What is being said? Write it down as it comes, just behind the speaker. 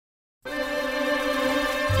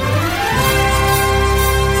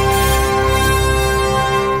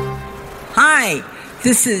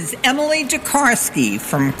This is Emily Dekarsky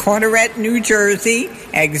from Carteret, New Jersey,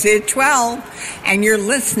 exit 12, and you're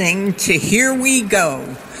listening to Here We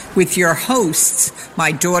Go with your hosts,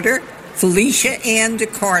 my daughter, Felicia Ann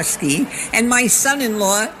Dekarsky, and my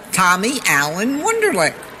son-in-law, Tommy Allen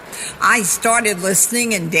Wunderlich. I started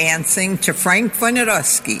listening and dancing to Frank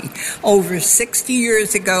Wojnarowski over 60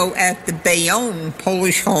 years ago at the Bayonne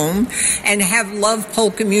Polish Home and have loved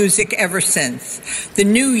polka music ever since. The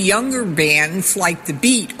new younger bands like The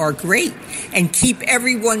Beat are great and keep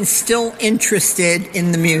everyone still interested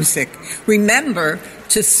in the music. Remember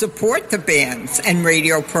to support the bands and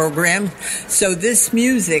radio programs so this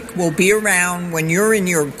music will be around when you're in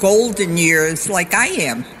your golden years like I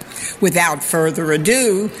am. Without further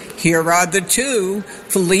ado, here are the two,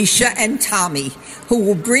 Felicia and Tommy, who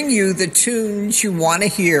will bring you the tunes you want to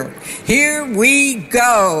hear. Here we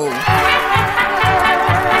go.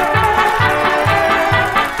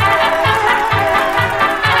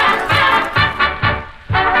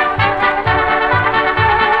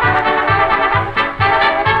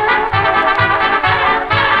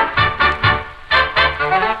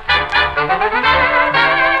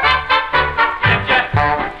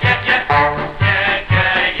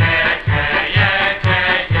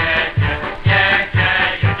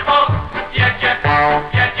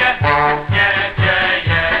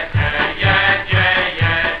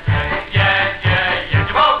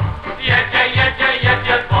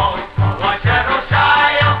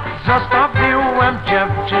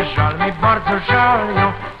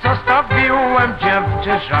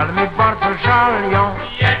 Żal mi bardzo żal ją.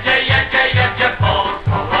 Jedzie,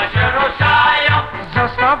 woła się ruszają.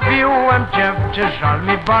 Zostawiłem dziewczę, żal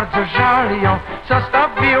mi bardzo żal ją.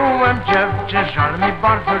 Zostawiłem dziewczę, żal mi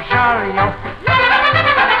bardzo żal ją.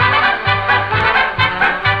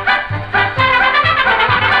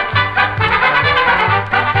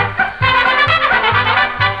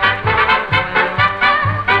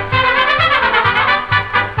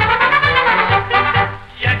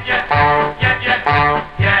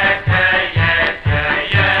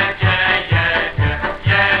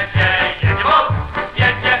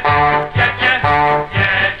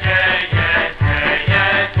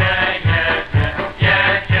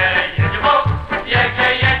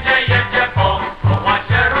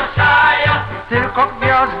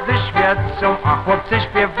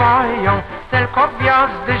 Tylko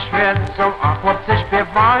gwiazdy świecą, a chłopcy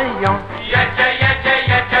śpiewają.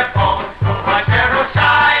 Jedzie, woła się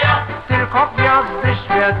ruszają. Tylko gwiazdy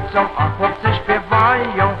świecą, a chłopcy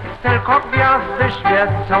śpiewają. Tylko gwiazdy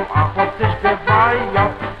świecą, a chłopcy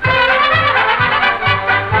śpiewają.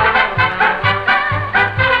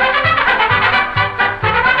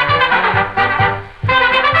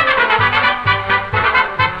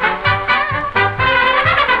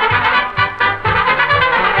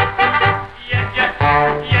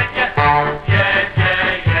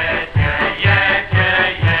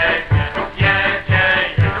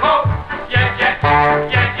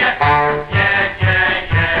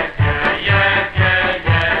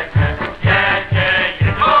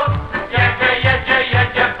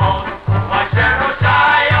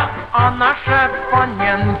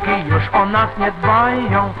 O nas nie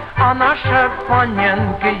dbają, a nasze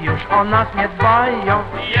panienki już o nas nie dbają.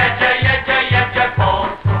 Jedzie,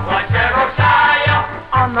 woła się ruszają.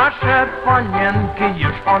 A nasze panienki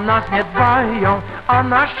już o nas nie dbają, a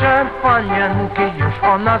nasze panienki już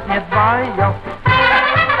o nas nie dbają.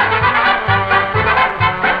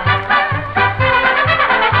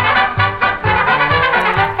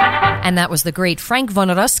 And that was the great Frank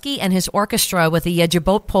Wojnarowski and his orchestra with the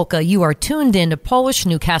Jedzibot polka. You are tuned in to Polish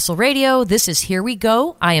Newcastle Radio. This is Here We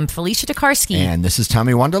Go. I am Felicia Dekarsky. And this is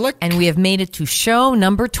Tommy Wunderlich. And we have made it to show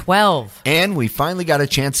number 12. And we finally got a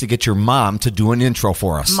chance to get your mom to do an intro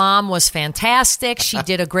for us. Mom was fantastic. She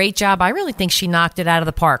did a great job. I really think she knocked it out of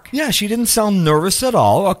the park. Yeah, she didn't sound nervous at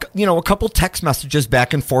all. A couple text messages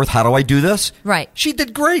back and forth. How do I do this? Right. She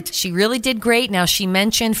did great. She really did great. Now, she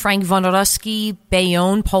mentioned Frank Wojnarowski,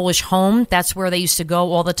 Bayonne, Polish Home. That's where they used to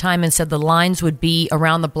go all the time and said the lines would be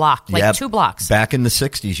around the block, like 2 blocks. Back in the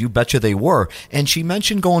 60s. You betcha they were. And she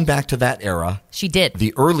mentioned going back to that era. She did.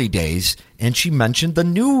 The early days. And she mentioned the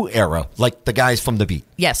new era, like the guys from The Beat.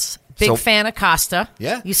 Yes. Big fan of Costa.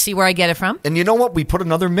 Yeah. You see where I get it from? And you know what? We put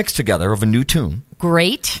another mix together of a new tune.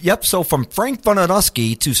 Great. Yep. So from Frank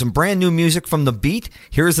Wojnarowski to some brand new music from The Beat,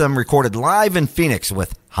 here's them recorded live in Phoenix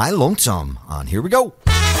with High Lonesome on Here We Go.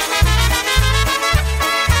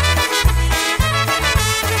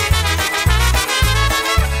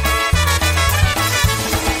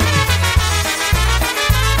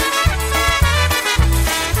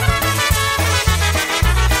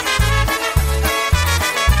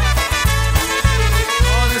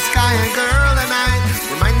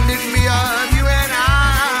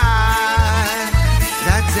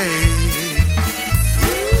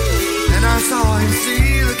 I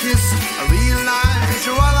steal a kiss, I realize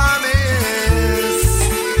you're all I miss,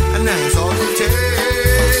 and that's all it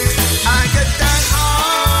takes. I get that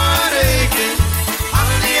heart aching,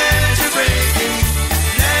 on the edge of breaking,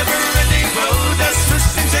 never-ending road that's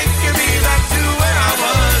twisting, taking me back to where I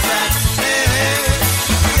was at.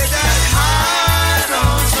 I get that high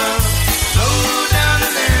on some, slow down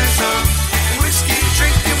and then some, whiskey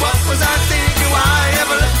drinking. What was I thinking? Why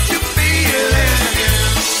ever let you feel it again?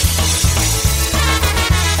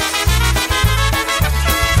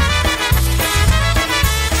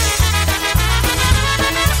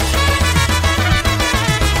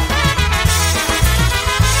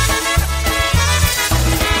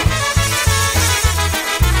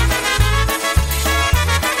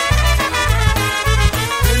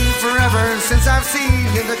 Since I've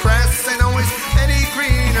seen you, the grass ain't always any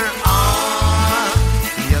greener on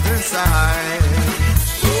the other side.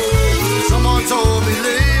 Someone told me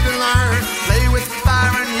live and learn, play with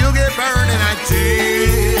fire and you'll get burned, and I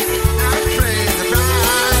did. I paid the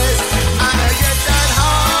price. I get that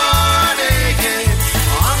heart aching,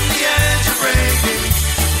 on the edge of breaking,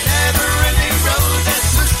 never-ending road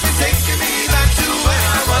that's twisting, taking me back to where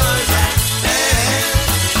I was at.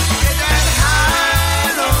 Get that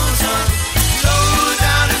high lonesome,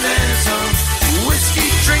 whiskey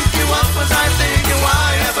drinking. What was I thinking?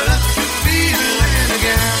 Why ever let you feel it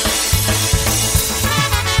again?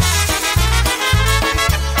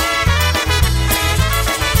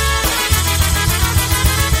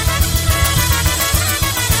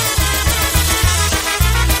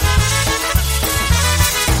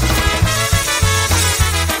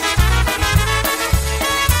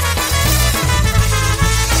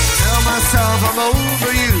 Tell myself I'm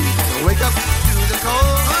over you, to wake up to the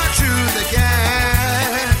cold hard truth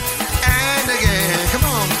again and again. Come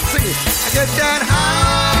on, sing it. I get that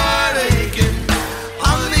heart aching,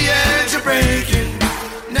 on the edge of breaking,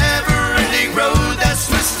 never-ending road that's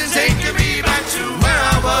twisting, taking me back to where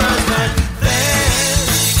I was back then.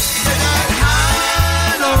 Get that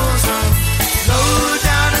high lonesome, slow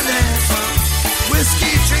down and then some,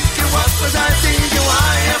 whiskey drinking. What was I thinking?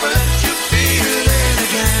 Why ever let you feel it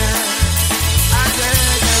again? I said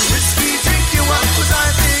that whiskey drinking. What was I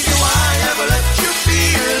thinking? Why ever let you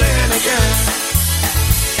feel it again?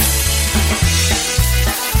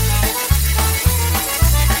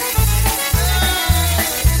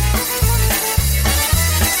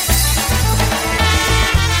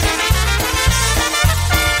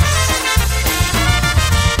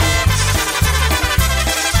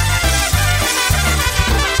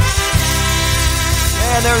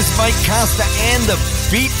 And there's Mike Costa and the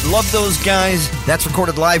Beat. Love those guys. That's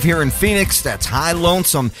recorded live here in Phoenix. That's High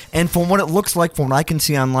Lonesome. And from what it looks like, from what I can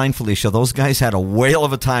see online, Felicia, those guys had a whale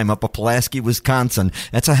of a time up at Pulaski, Wisconsin.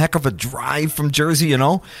 That's a heck of a drive from Jersey, you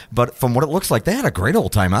know. But from what it looks like, they had a great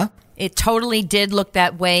old time, huh? It totally did look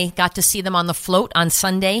that way. Got to see them on the float on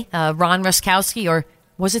Sunday. Ron Ruskowski, or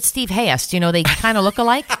was it Steve Hayes? Do you know they kind of look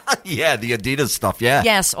alike? Yeah, the Adidas stuff, yeah.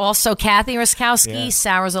 Yes, also Kathy Ruskowski, Yeah.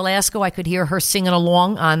 Sarah Zalasko. I could hear her singing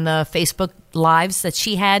along on the Facebook Lives that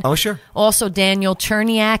she had. Oh, sure. Also Daniel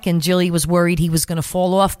Cherniak, and Jilly was worried he was going to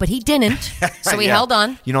fall off, but he didn't. So he Yeah. held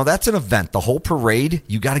on. You know, that's an event. The whole parade,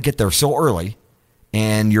 you got to get there so early.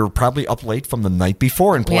 And you're probably up late from the night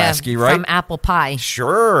before in Pulaski, right? From apple pie.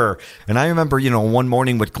 Sure. And I remember, you know, one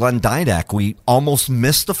morning with Glenn Didak, we almost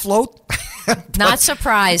missed the float. Not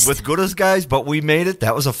surprised. With Gooda's guys, but we made it.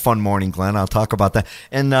 That was a fun morning, Glenn. I'll talk about that.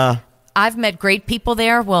 And I've met great people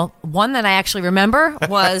there. Well, one that I actually remember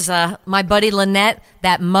was my buddy Lynette,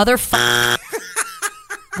 that motherfucker.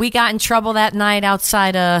 We got in trouble that night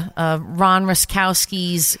outside Ron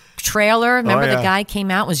Ruskowski's trailer. Remember yeah. the guy came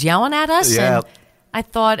out and was yelling at us? Yeah. And I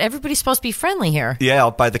thought everybody's supposed to be friendly here. yeah,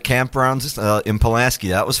 out by the campgrounds in Pulaski.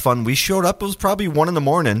 That was fun. We showed up. It was probably 1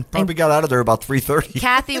 a.m. Probably got out of there about 3:30.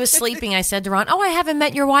 Kathy was sleeping. I said to Ron, I haven't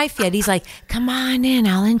met your wife yet. He's like, come on in.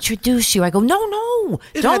 I'll introduce you. I go, no.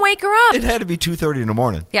 Don't wake her up. It had to be 2:30 in the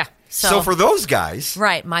morning. Yeah. So for those guys.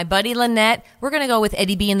 Right. My buddy Lynette. We're going to go with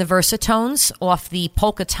Eddie B and the Versatones off the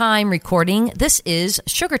Polka Time recording. This is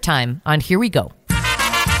Sugar Time on Here We Go.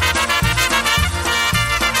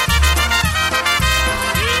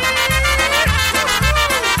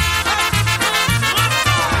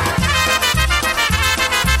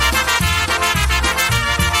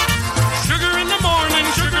 Sugar in the morning,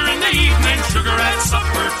 sugar in the evening, sugar at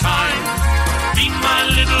supper time. Be my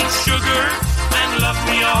little sugar and love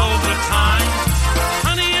me all the time.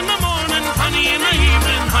 Honey in the morning, honey in the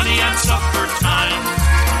evening, honey at supper time.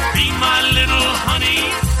 Be my little honey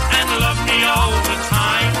and love me all the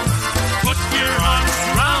time. Put your arms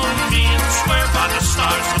around me and swear by the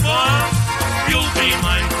stars above, you'll be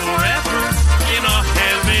mine forever.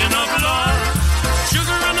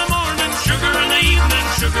 Sugar in the morning, sugar in the evening,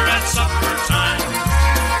 sugar at supper time.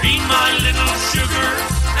 Be my little sugar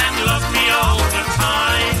and love me all the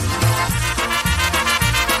time.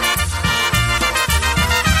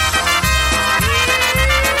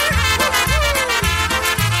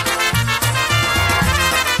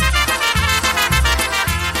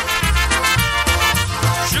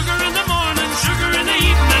 Sugar in the morning, sugar in the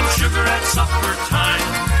evening, sugar at supper time.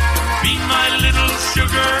 Be my little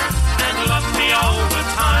sugar and love me all the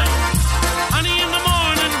time. Honey in the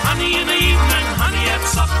morning, honey in the evening, honey at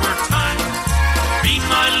supper time. Be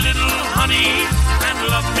my little honey and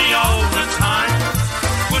love me all the time.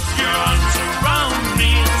 Put your arms around me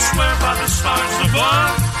and swear by the stars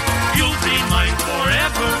above, you'll be mine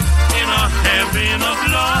forever in a heaven of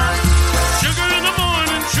love. Sugar in the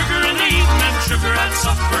morning, sugar in the evening, sugar at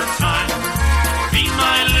supper time. Be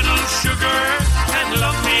my little sugar and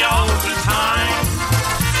love me all the time.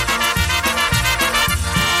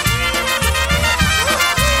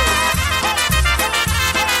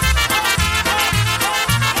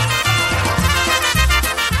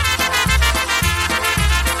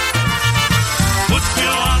 Put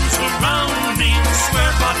your arms around me and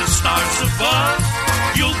swear by the stars above,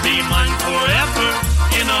 you'll be mine forever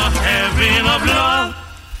in a heaven of love.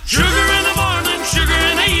 Sugar in the morning, sugar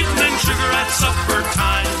in the evening, sugar at supper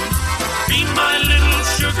time. Be my little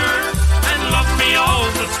sugar and love me all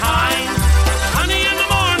the time. Honey in the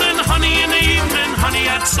morning, honey in the evening, honey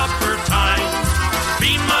at supper time.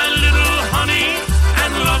 Be my little honey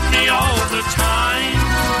and love me all the time.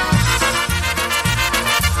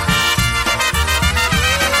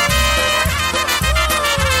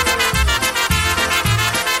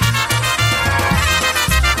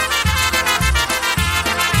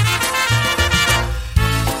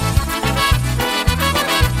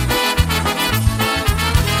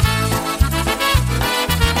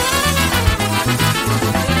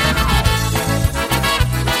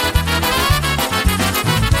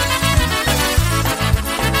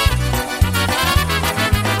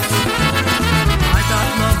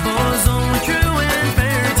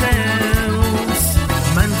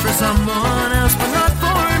 Someone else, but not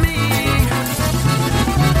for me.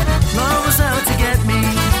 Love was out to get me,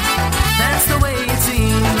 that's the way it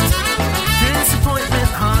seems.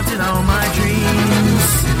 Disappointment haunted all my dreams.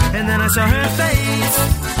 And then I saw her face.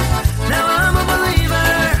 Now I'm a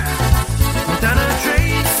believer, without a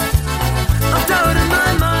trace of doubt in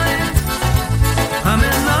my mind. I'm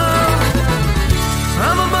in love,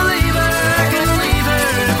 I'm a believer. I can leave her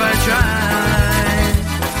if I try.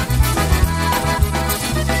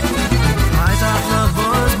 Love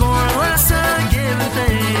was more or less a given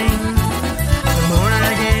thing. The more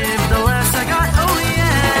I gave, the less I got. Oh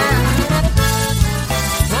yeah.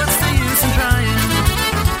 What's the use in trying?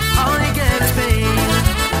 All you get is pain.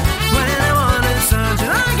 When I wanted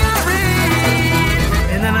something, I got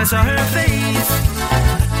rid. And then I saw her face.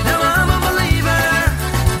 Now I'm a believer,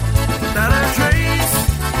 without a trace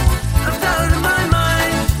of doubt in my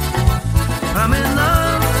mind. I'm in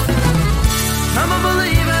love, I'm a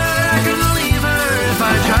believer. I couldn't leave her if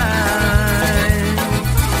I tried.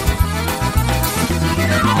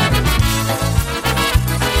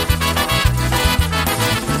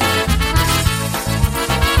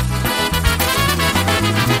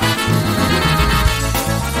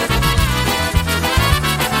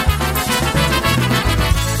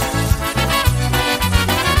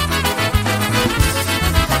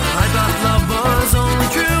 I thought love was only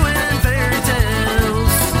true in fairy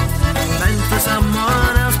tales, meant for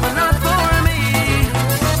someone else but not for me.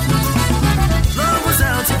 Love was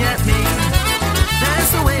out to get me, that's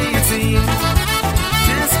the way it seemed.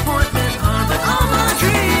 Disappointment haunted all my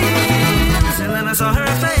dreams. And then I saw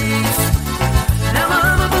her face. Now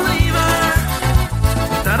I'm a believer,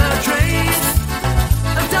 without a trace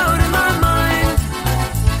of doubt in my mind.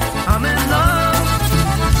 I'm in love,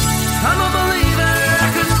 I'm a believer. I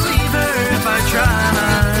couldn't leave her if I tried.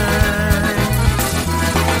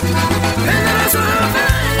 And then I saw her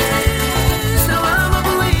face. Now I'm a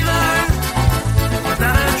believer,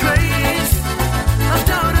 without a trace of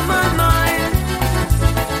doubt in my mind.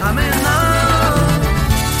 I'm in love,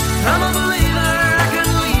 I'm a believer. I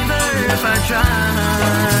couldn't leave her if I tried.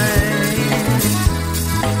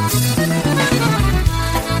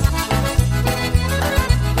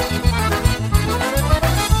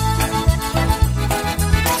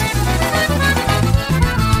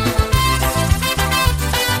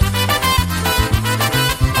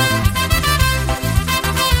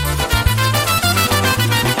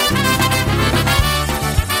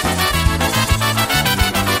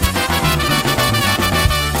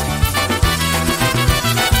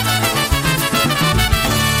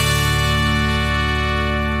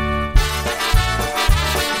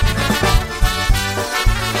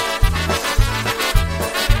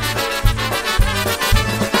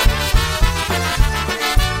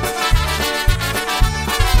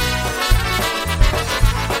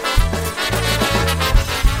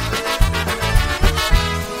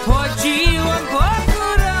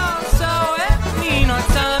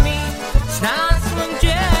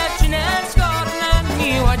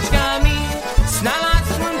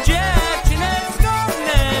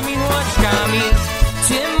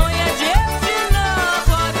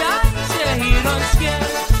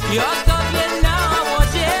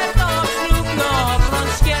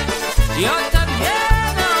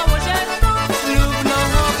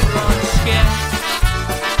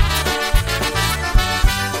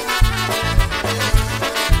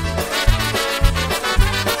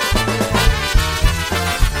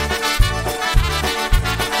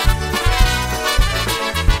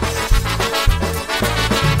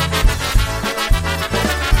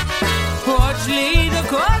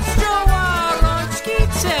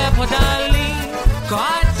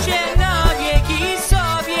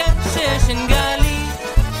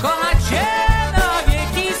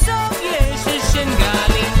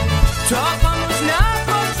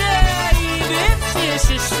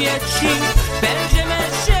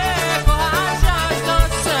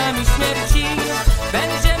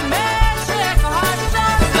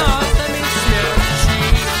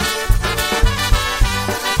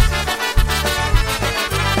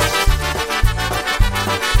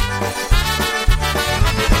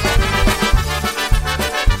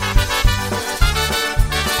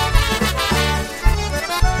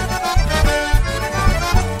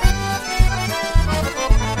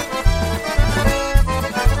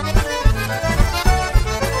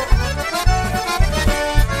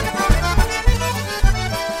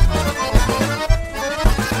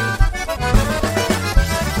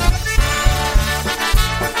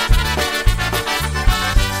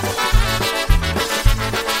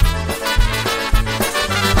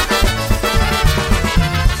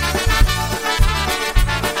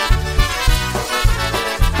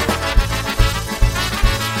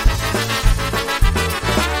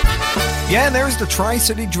 Yeah, and there's the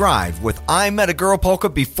Tri-City Drive with I Met a Girl polka.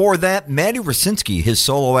 Before that, Maddie Rosinski, his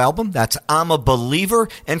solo album, that's I'm a Believer.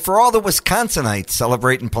 And for all the Wisconsinites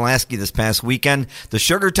celebrating Pulaski this past weekend, the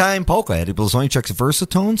Sugar Time Polka, Eddie Blazonczyk's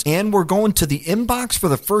Versatones. And we're going to the inbox for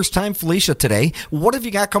the first time, Felicia, today. What have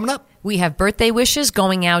you got coming up? We have birthday wishes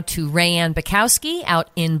going out to Rayanne Bukowski out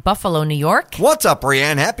in Buffalo, New York. What's up,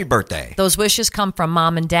 Rayanne? Happy birthday. Those wishes come from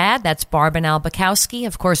Mom and Dad. That's Barb and Al Bukowski.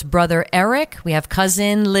 Of course, brother Eric. We have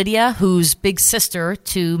cousin Lydia, who's big sister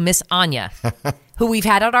to Miss Anya, who we've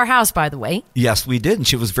had at our house, by the way. Yes, we did. And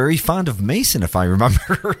she was very fond of Mason, if I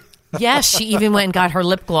remember. Yes, she even went and got her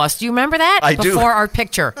lip gloss. Do you remember that? I do. Before our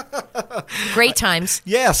picture. Great times.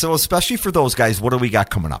 Yeah, so especially for those guys, what do we got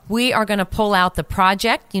coming up? We are going to pull out The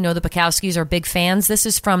Project. You know, the Bukowskis are big fans. This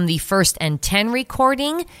is from the First and 10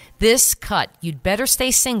 recording. This cut, You'd Better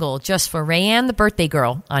Stay Single, just for Rayanne, the birthday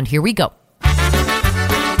girl, on Here We Go.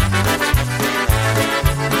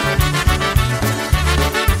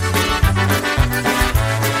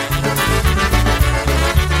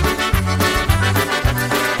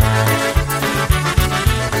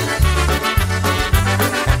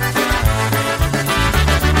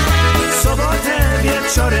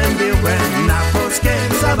 Wieczorem byłem na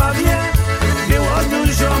polskiej zabawie. Było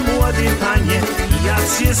dużo młodych panie i ja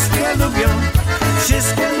wszystkie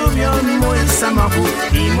lubią mój samochód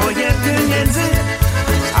i moje pieniędzy.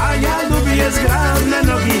 A ja lubię zgrabne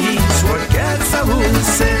nogi i słodkie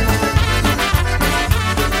całusy.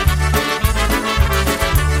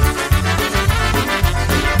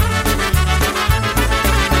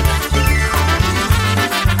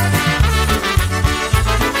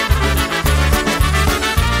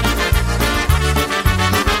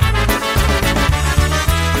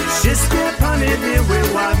 Wszystkie pany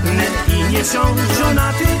były ładne i nie są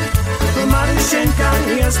żonaty. Marysieńka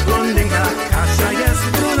jest blondynka, Kasia jest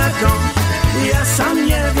brunetką. Ja sam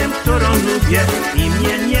nie wiem, którą lubię i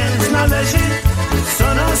mnie nie znależy.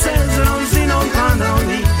 Co nosę z Ronziną paną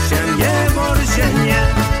i się nie ożenię.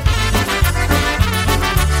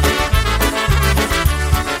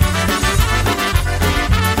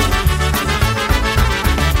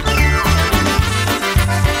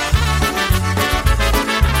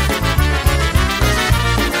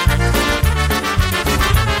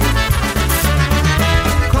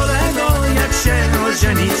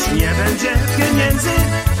 Żenić nie będzie pieniędzy,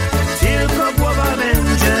 tylko głowa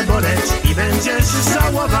będzie boleć i będziesz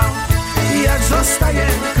żałował. Jak zostaje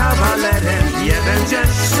kawalerem, nie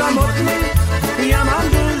będziesz samotny. Ja mam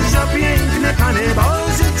dużo piękne pany, bo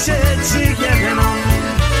życie ci jedno.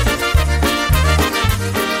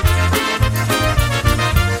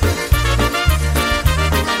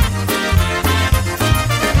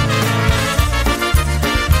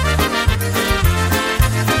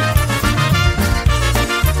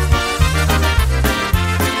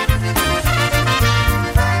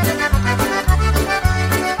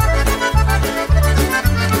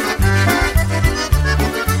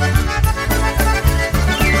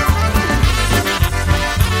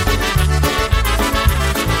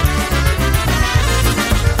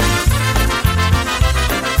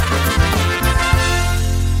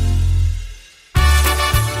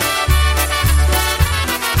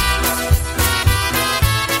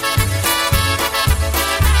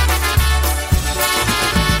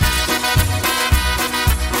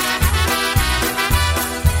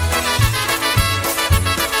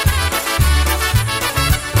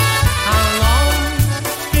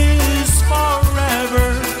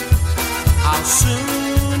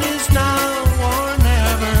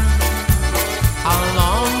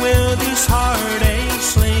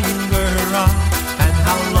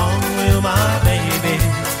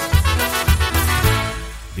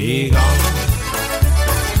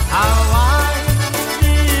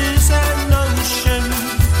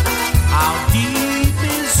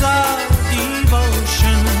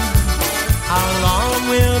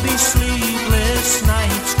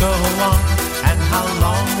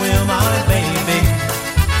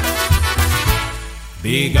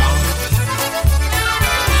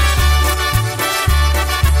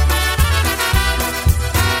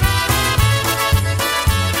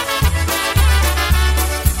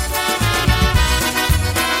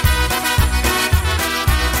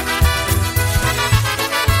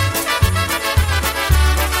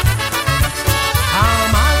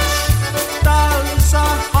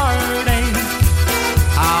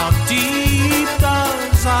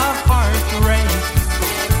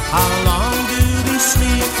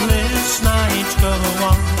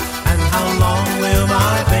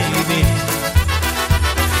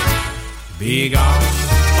 Be gone,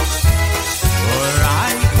 for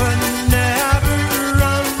I could never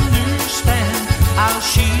understand how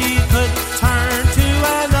she could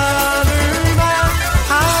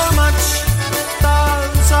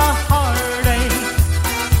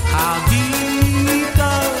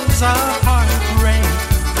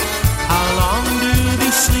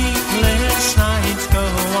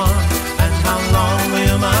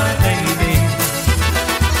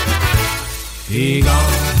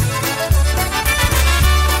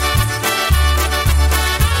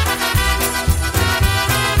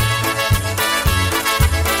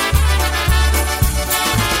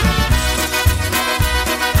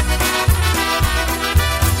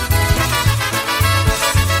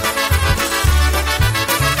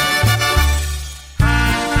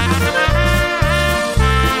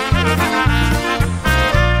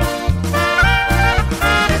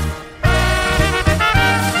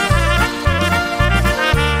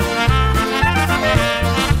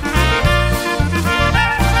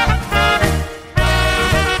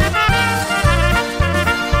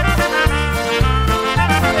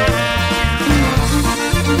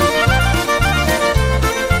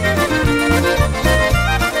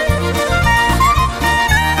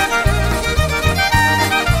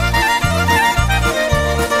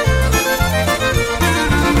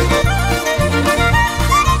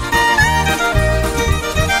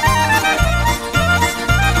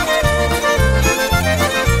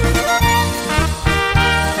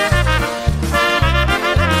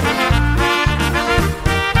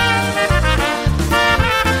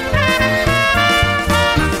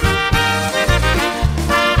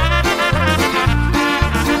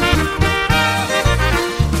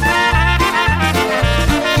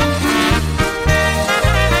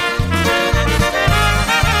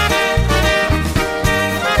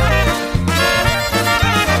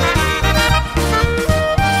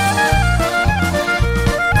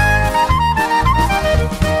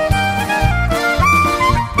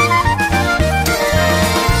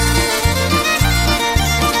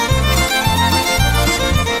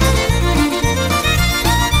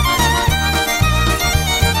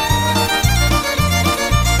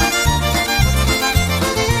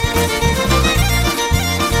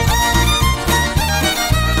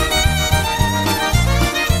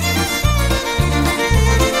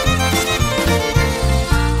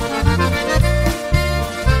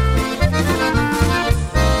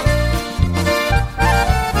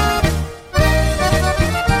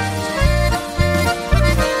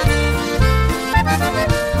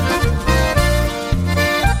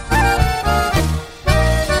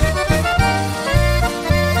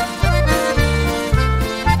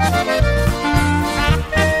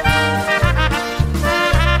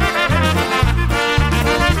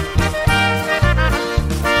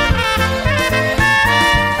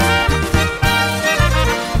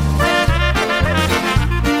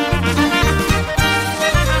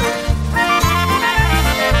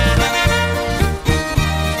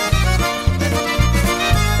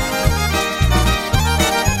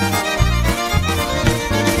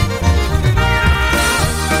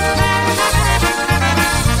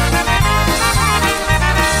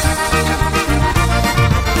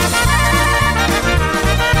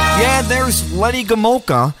Lenny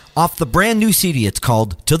Gomulka off the brand new CD. It's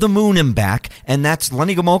called To the Moon and Back, and that's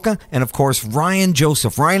Lenny Gomulka and, of course, Ryan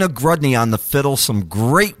Joseph. Ryan Grudney on the fiddle. Some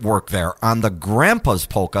great work there on the Grandpa's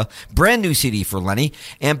Polka. Brand new CD for Lenny.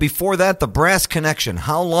 And before that, the Brass Connection.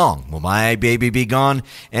 How Long Will My Baby Be Gone?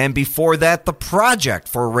 And before that, The Project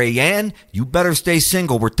for Rayanne. You better stay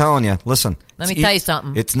single. We're telling you. Listen. Let me tell you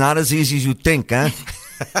something. It's not as easy as you think, huh?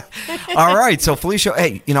 All right, so Felicia,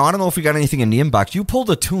 hey, I don't know if we got anything in the inbox. You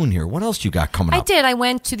pulled a tune here. What else you got coming up? I did. I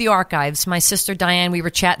went to the archives. My sister Diane, we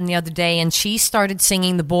were chatting the other day, and she started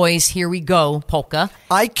singing the boys' Here We Go polka.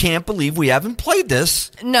 I can't believe we haven't played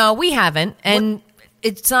this. No, we haven't. And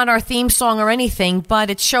it's not our theme song or anything,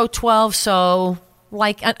 but it's show 12, so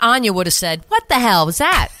like Anya would have said, what the hell was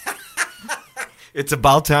that? It's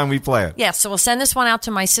about time we play it. Yeah, so we'll send this one out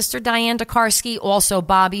to my sister Diane Tokarski, also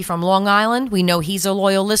Bobby from Long Island. We know he's a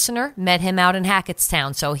loyal listener. Met him out in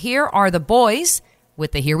Hackettstown. So here are the boys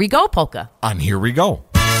with the Here We Go polka. On Here We Go.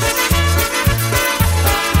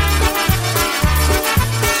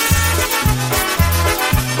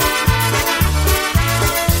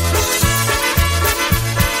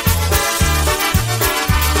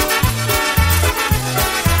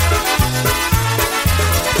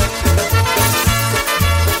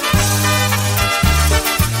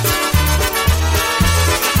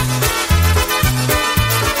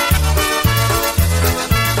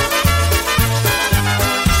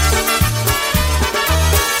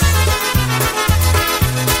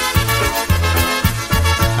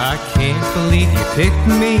 Picked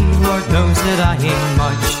me, Lord knows that I ain't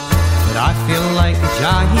much, but I feel like a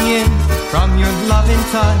giant from your loving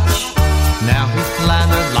touch. Now we plan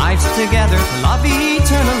our lives together to love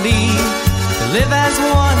eternally, to live as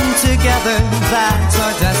one together, that's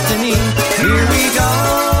our destiny. Here we go,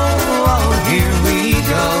 oh here we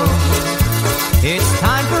go. It's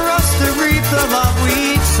time for us to reap the love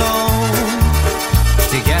we've sown,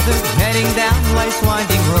 together heading down life's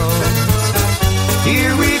winding road.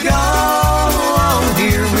 Here we go, oh,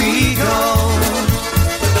 here we go.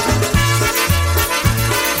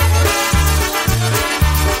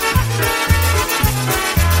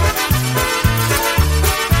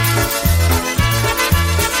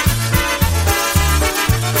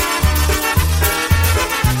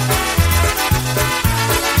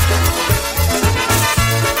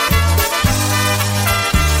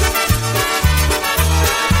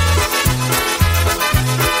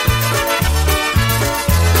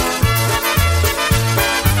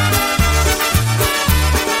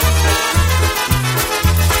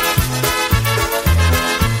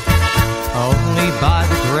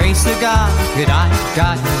 To God, could I have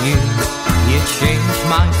gotten you? You changed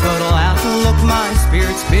my total outlook, my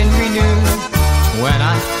spirit's been renewed. When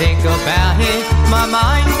I think about it, my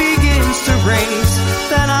mind begins to race.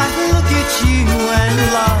 Then I look at you and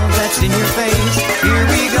love that's in your face. Here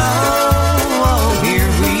we go, oh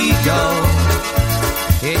here we go.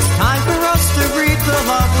 It's time for us to reap the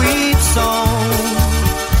love we've sown,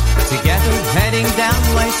 together heading down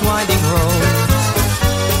life's winding road.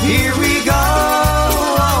 Here we go,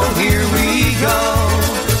 oh, here we go.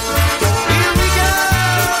 Here we go.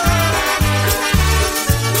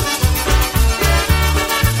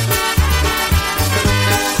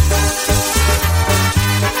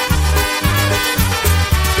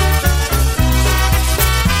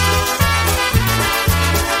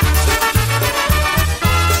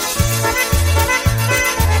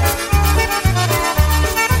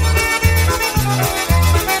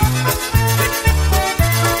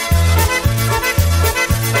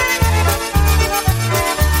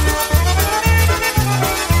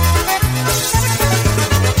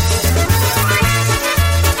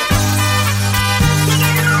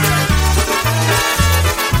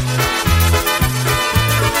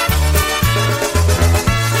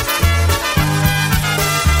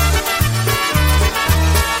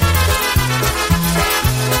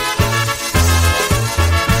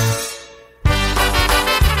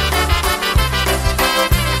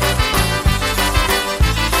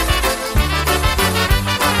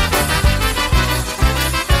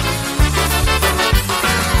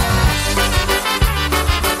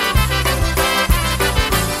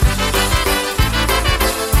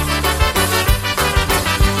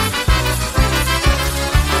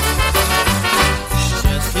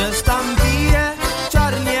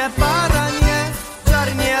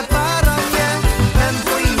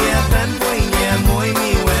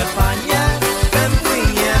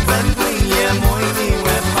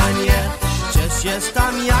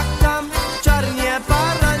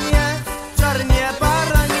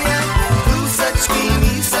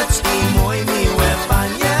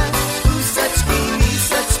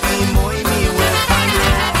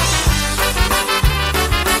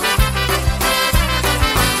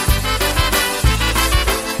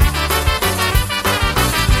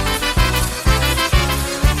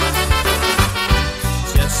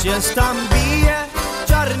 się tam bije,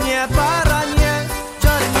 czarnie baranie,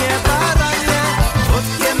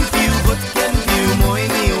 wódkiem pił, mój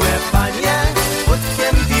miły panie,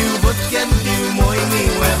 wódkiem pił, mój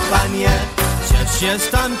miły panie. Chcesz się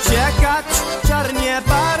tam ciekać, czarnie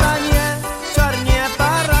baranie,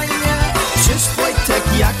 przysz Wojtek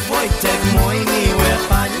jak Wojtek, mój miły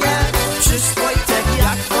panie, przysz Wojtek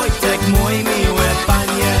jak Wojtek, mój miły panie.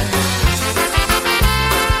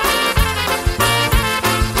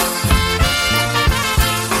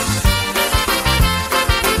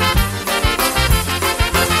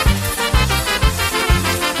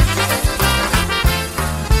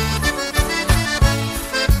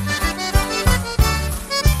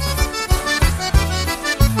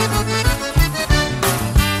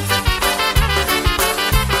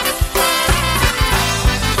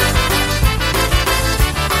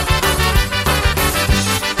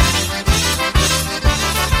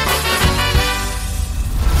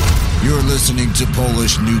 Listening to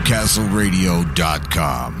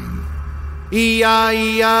PolishNewcastleRadio.com.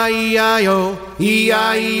 E-I-E-I-E-I-O,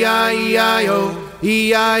 E-I-E-I-E-I-O,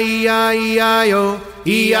 E-I-E-I-E-I-O,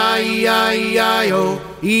 E-I-E-I-E-I-O,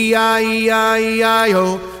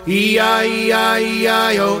 E-I-E-I-E-I-O,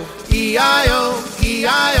 E-I-E-I-E-I-O, E-I-O,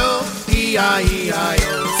 E-I-O,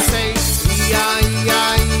 E-I-E-I-O. Say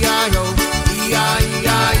E-I-E-I-E-I-O,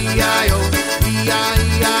 E-I-E-I-E-I-O,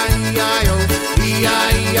 E-I-E-I-E-I-O,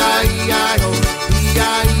 E-I-E-I-E-I-O,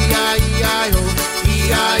 E-I-E-I-E-I-O,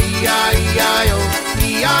 E-I-E-I-E-I-O,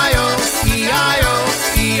 E-I-O, E-I-O,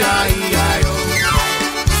 E-I-E-I-O.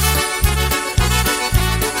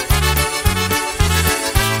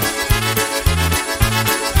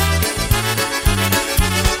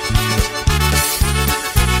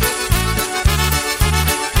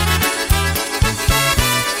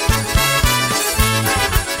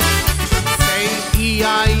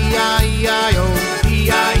 E-I-E-I-E-I-O,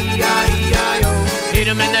 E-I-E-I-E-I-O. Hit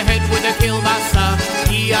him in the head with a kielbasa.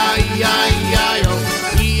 E-I-E-I-E-I-O,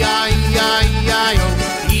 E-I-E-I-E-I-O,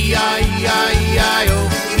 E-I-E-I-E-I-O,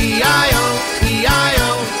 E-I-O,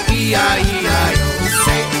 E-I-O, E-I-E-I-O.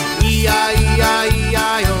 Say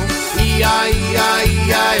E-I-E-I-E-I-O,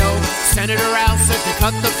 E-I-E-I-E-I-O. Senator Al said to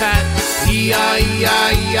cut the fat.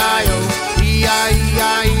 E-I-E-I-E-I-O,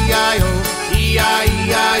 E-I-E-I-E-I-O,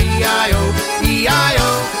 E-I-E-I-E-I-O, E-I-O,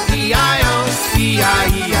 E-I-O,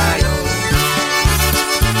 E-I-E-I-O.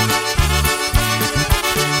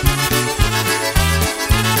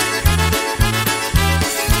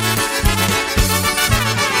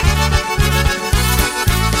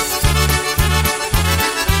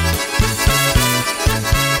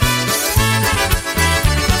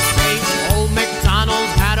 Old MacDonald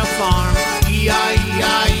had a farm.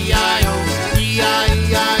 E-I-E-I-E-I-O,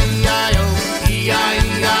 E-I-E-I-E-I-O,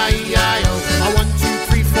 E-I-E-I-E-I-O. 1, 2,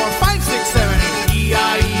 3, 4, 5, 6, 7, 8.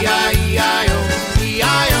 E-I-E-I-E-I-O,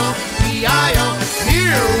 E-I-O, E-I-O.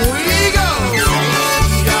 Here we go.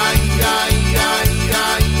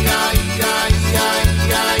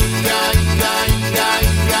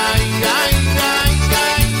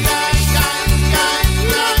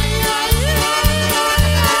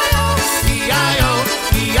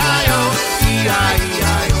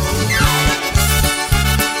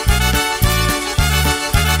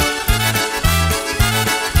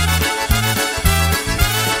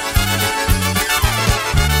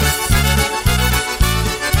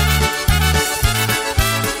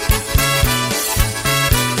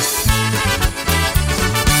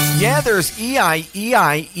 Yeah, there's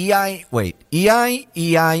E-I-E-I-E-I,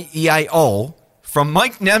 from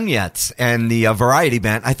Mike Nemyetz and the Variety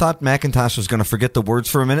Band. I thought Macintosh was going to forget the words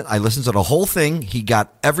for a minute. I listened to the whole thing. He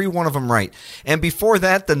got every one of them right. And before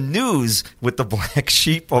that, the News with the Black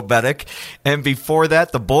Sheep Obetic. And before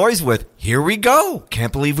that, the Boys with Here We Go.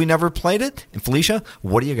 Can't believe we never played it. And Felicia,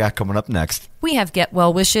 what do you got coming up next? We have Get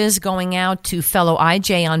Well wishes going out to fellow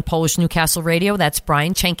IJ on Polish Newcastle Radio. That's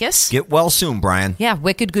Brian Chenkis. Get well soon, Brian. Yeah,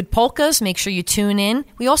 wicked good polkas. Make sure you tune in.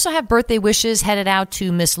 We also have birthday wishes headed out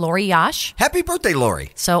to Miss Lori Yash. Happy birthday,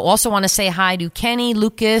 Lori. So also want to say hi to Kenny,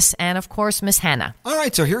 Lucas, and of course, Miss Hannah. All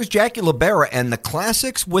right, so here's Jackie Libera and the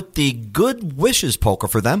classics with the Good Wishes polka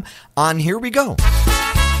for them on Here We Go.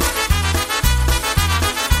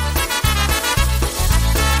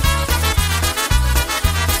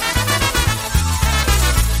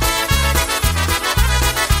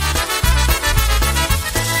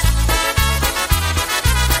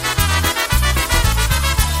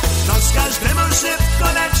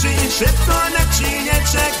 Szybko leci, nie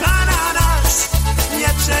czeka na nas,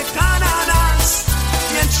 nie czeka na nas.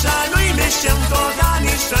 Więc szanujmy się,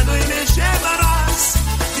 kochani, szanujmy się wraz.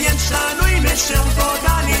 Więc szanujmy się,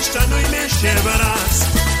 kochani, szanujmy się wraz.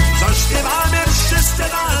 Zaśpiewamy wszyscy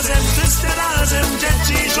razem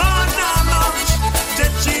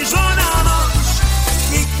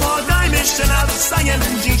jeszcze nawzajem,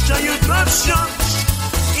 dziś a jutro wsiąść.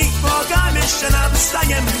 I błagam jeszcze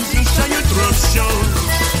nawzajem, dziś a jutro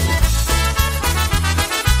wsiąść.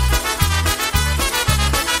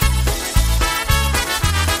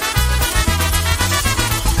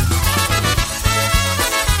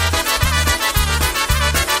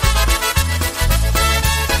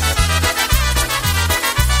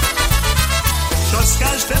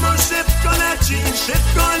 Każdemu szybko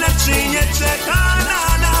leci, nie czeka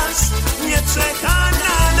na nas, nie czeka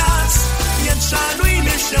na nas. Więc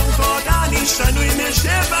szanujmy się, kochani, szanujmy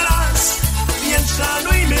się wraz. Więc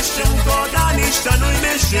szanujmy się, kochani,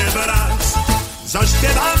 szanujmy się wraz.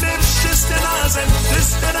 Zaśpiewamy wszyscy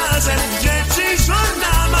razem, dzieci,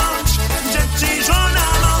 żona, mąż, dzieci, żona,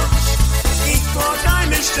 mąż. I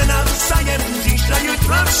kochajmy się nawzajem, dziś a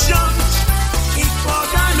jutro wsiąść. I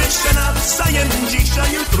kochajmy się nawzajem, dziś a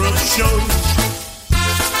jutro wsiąść.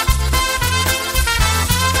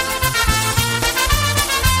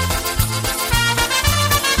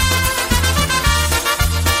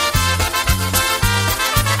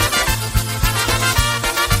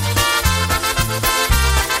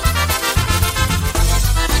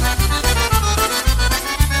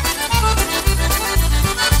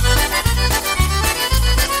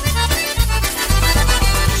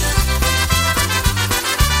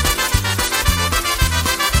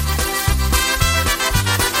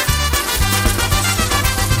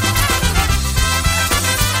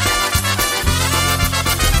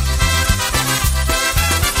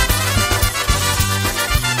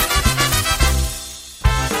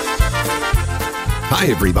 Hi,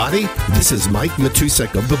 everybody. This is Mike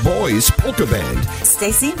Matusek of the Boys Polka Band.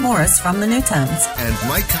 Stacy Morris from the Newtones. And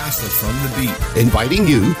Mike Costa from The Beat. Inviting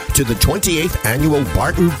you to the 28th Annual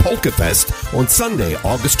Barton Polka Fest on Sunday,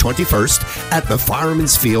 August 21st at the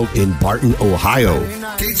Fireman's Field in Barton, Ohio.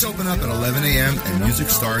 Gates open up at 11 a.m. and music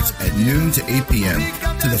starts at noon to 8 p.m.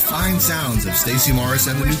 to the fine sounds of Stacy Morris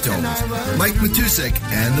and the Newtones, Mike Matusek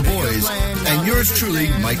and the Boys, and yours truly,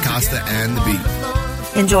 Mike Costa and The Beat.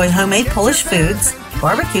 Enjoy homemade Polish foods,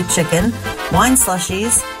 barbecue chicken, wine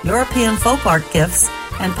slushies, European folk art gifts,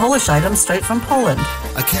 and Polish items straight from Poland.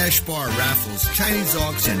 A cash bar, raffles, Chinese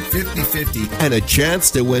auction, 50-50. And a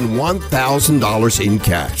chance to win $1,000 in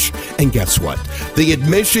cash. And guess what? The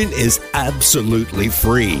admission is absolutely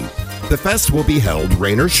free. The fest will be held,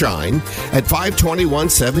 rain or shine, at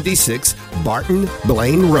 52176 Barton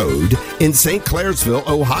Blaine Road in St. Clairsville,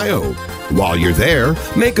 Ohio. While you're there,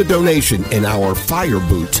 make a donation in our fire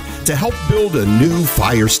boot to help build a new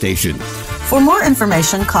fire station. For more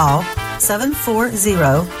information, call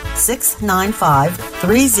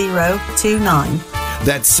 740-695-3029.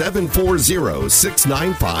 That's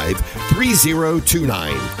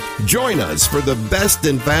 740-695-3029. Join us for the best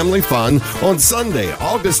in family fun on Sunday,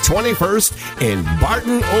 August 21st in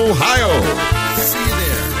Barton, Ohio. See you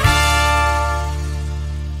there.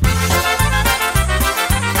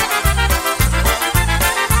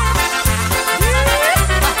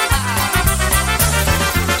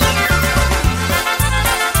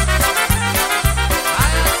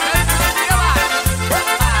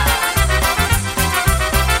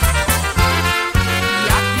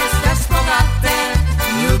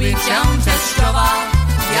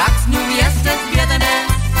 Jak z nią jesteś biedny,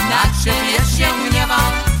 na ciebie się gniewa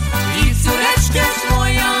i córeczkę swoją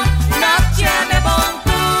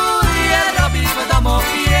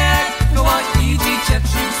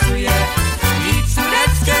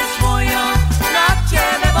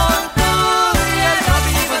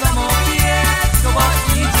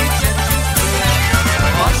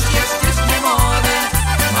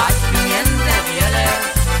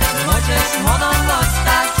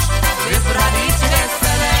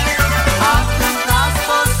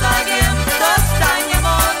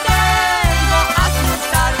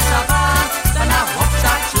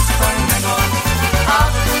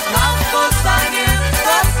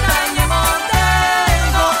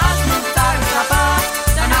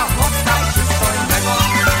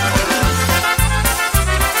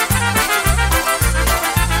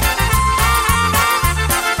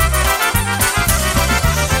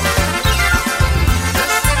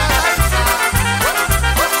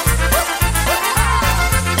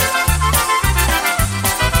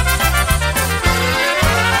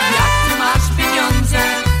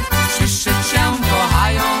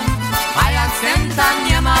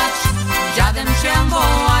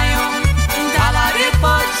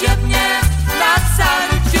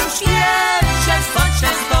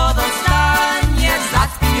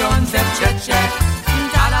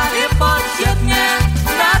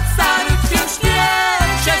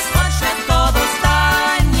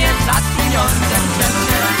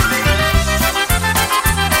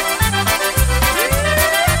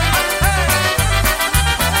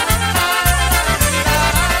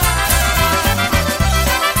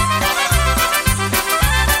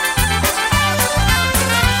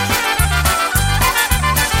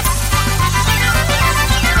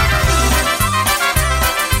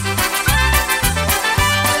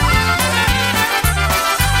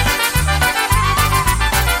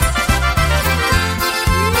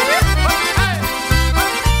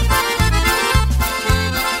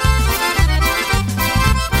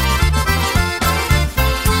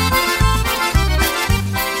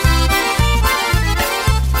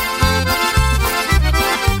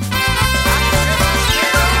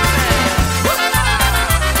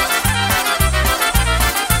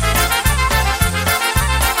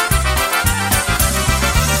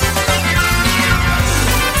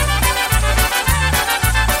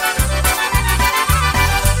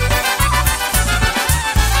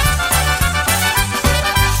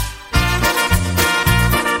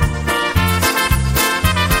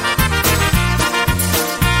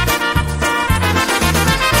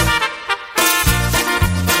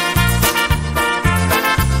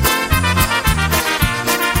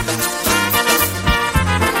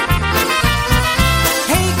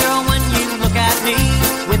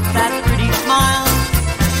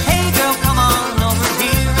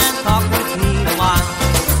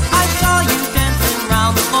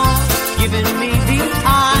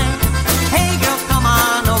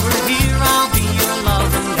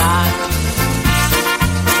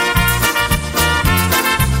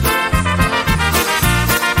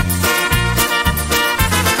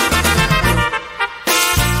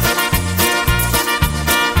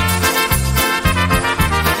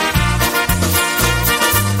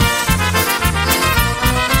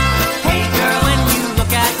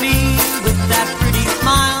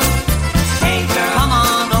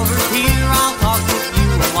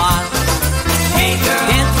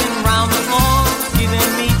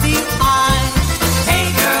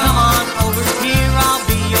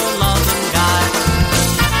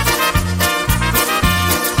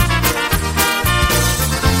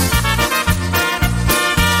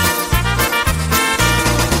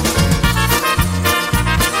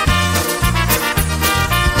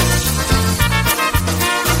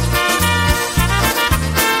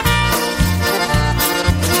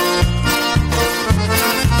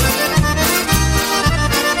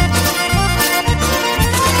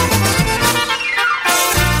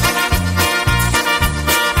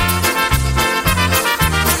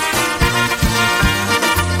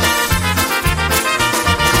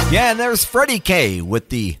And there's Freddie K with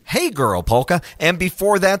the Hey Girl polka. And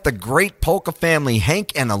before that, the great polka family,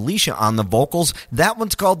 Hank and Alicia on the vocals. That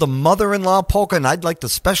one's called the Mother-in-Law Polka. And I'd like to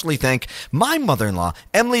specially thank my mother-in-law,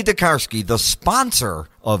 Emily Dekarsky, the sponsor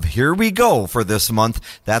of Here We Go for this month.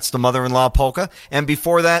 That's the Mother-in-Law Polka. And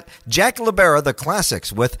before that, Jack Libera, the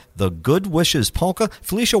classics with the Good Wishes Polka.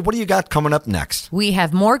 Felicia, what do you got coming up next? We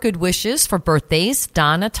have more good wishes for birthdays.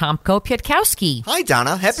 Donna Tomko Pietkowski. Hi,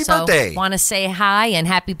 Donna. Happy birthday. Want to say hi and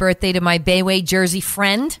happy birthday to my Bayway Jersey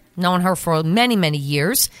friend. Known her for many, many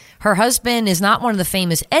years. Her husband is not one of the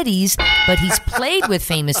famous Eddies, but he's played with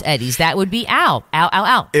famous Eddies. That would be Al.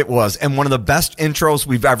 Al. It was. And one of the best intros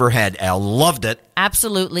we've ever had. Al loved it.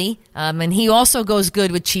 Absolutely. And he also goes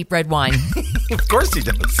good with cheap red wine. Of course he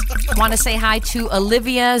does. Want to say hi to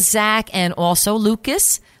Olivia, Zach, and also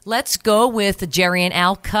Lucas. Let's go with Jerry and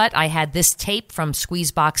Al Cut. I had this tape from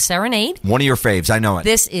Squeezebox Serenade. One of your faves. I know it.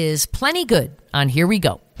 This is Plenty Good on Here We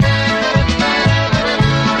Go.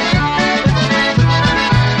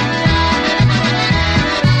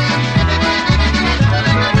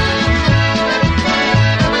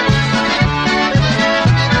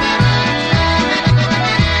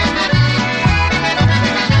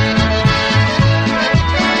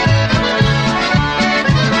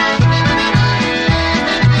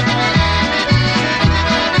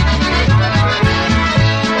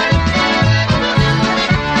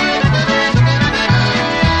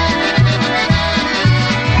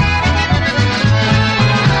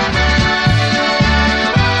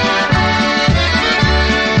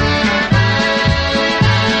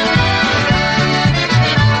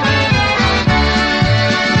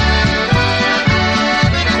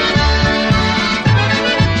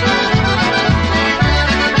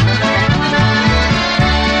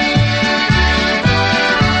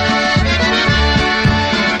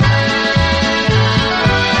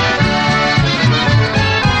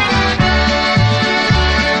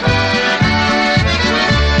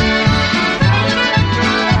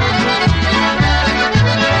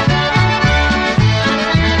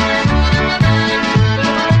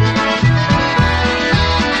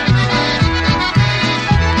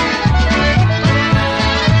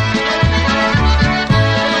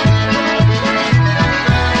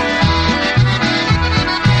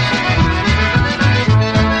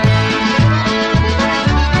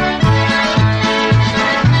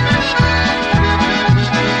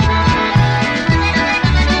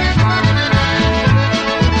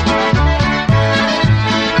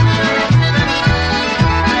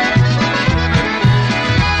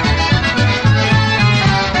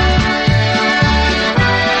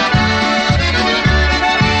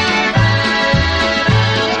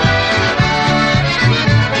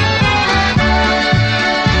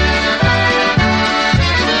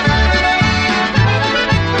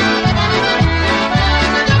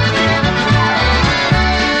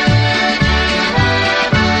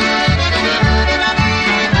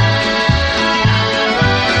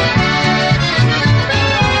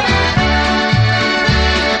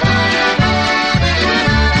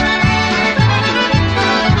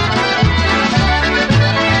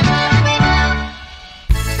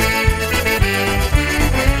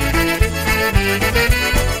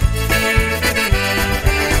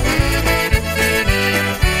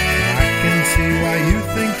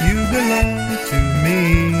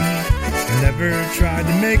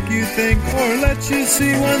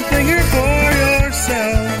 See one thing here for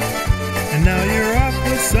yourself, and now you're off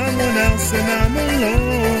with someone else and I'm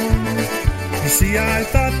alone. You see, I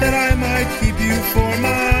thought that I might keep you for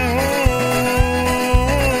my own.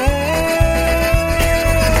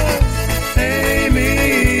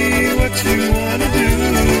 Amy, what you wanna do?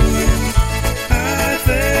 I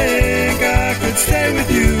think I could stay with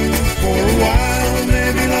you for a while,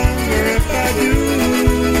 maybe longer if I do.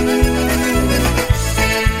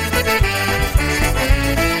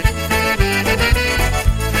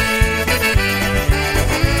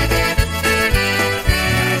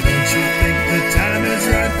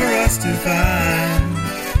 To find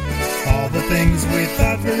all the things we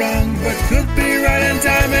thought were wrong but could be right in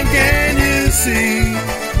time. And can you see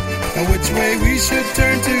which way we should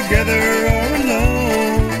turn, together or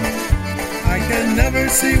alone? I can never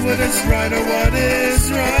see what is right or what is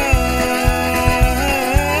wrong.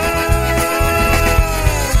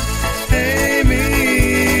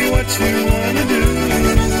 Amy, what you wanna do?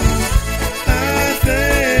 I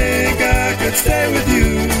think I could stay with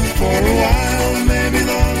you for a while, maybe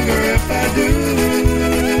longer if I do.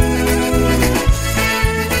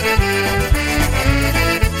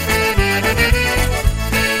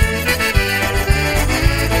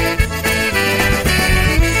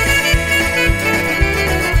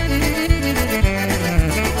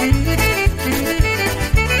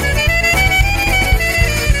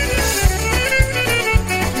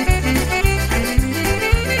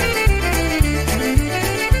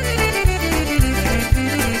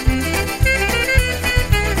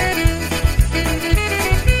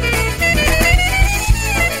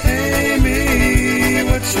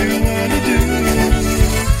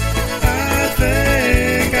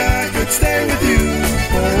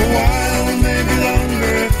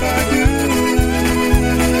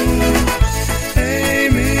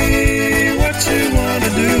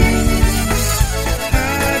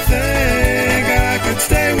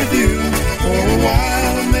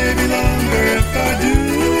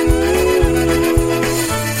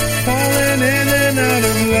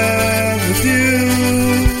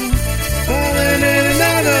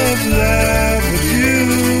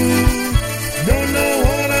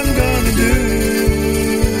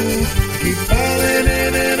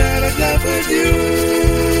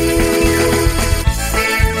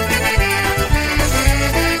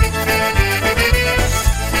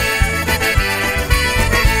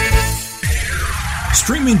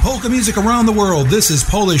 Streaming polka music around the world, this is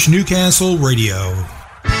Polish Newcastle Radio.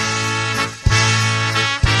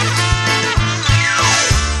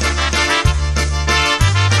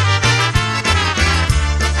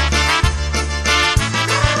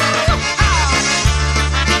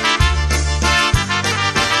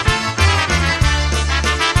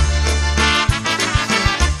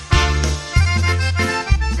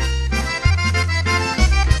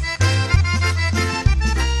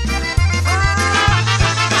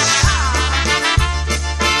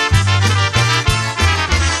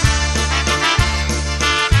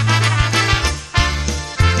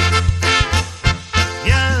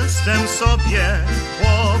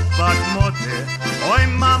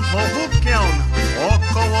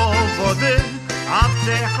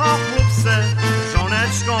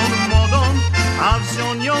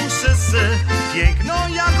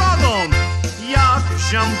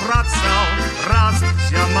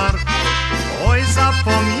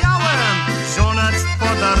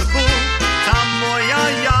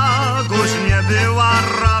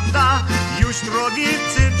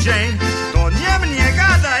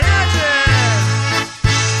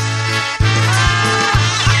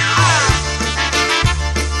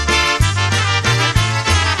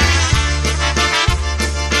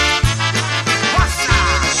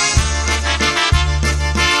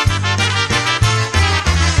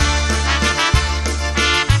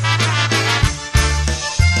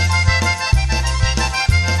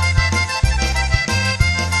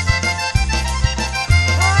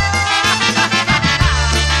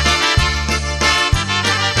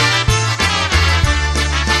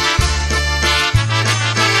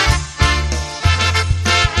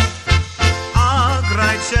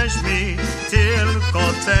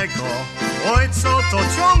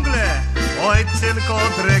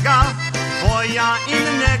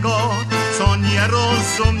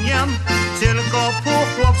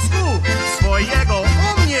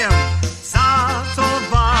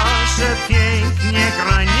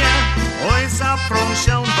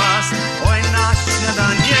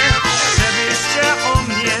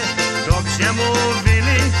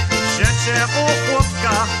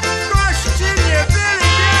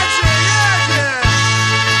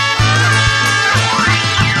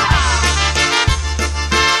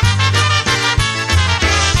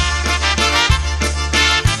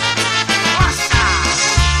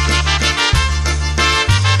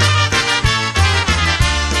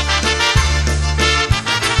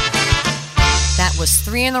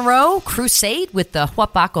 Crusade with the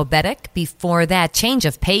Chłopak Obedek. Before that, Change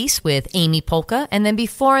of Pace with Amy Polka. And then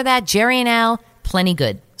before that, Jerry and Al, Plenty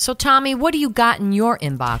Good. So, Tommy, what do you got in your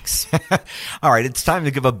inbox? All right, it's time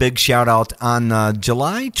to give a big shout out. On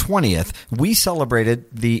July 20th, we celebrated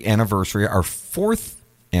the anniversary, our 4th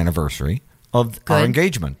anniversary of our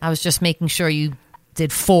engagement. I was just making sure you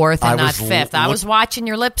did 4th and not 5th. I was watching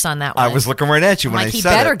your lips on that one. I was looking right at you when I said it. He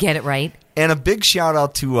better get it right. And a big shout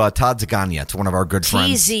out to Todd Zagania. It's one of our good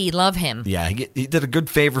friends. TZ, love him. Yeah, he did a good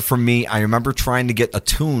favor for me. I remember trying to get a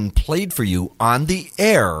tune played for you on the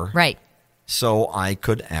air. Right. So I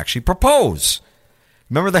could actually propose.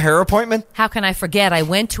 Remember the hair appointment? How can I forget? I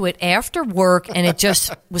went to it after work, and it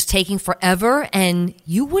just was taking forever, and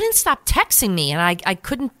you wouldn't stop texting me, and I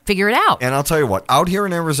couldn't figure it out. And I'll tell you what, out here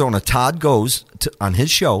in Arizona, Todd goes on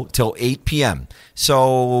his show till 8 p.m.,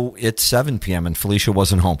 so it's 7 p.m., and Felicia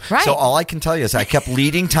wasn't home. Right. So all I can tell you is I kept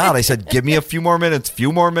leading Todd. I said, give me a few more minutes.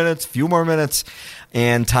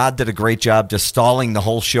 And Todd did a great job just stalling the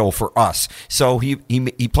whole show for us. So he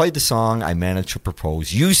played the song. I managed to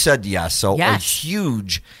propose. You said yes. So a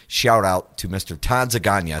huge shout out to Mr. Todd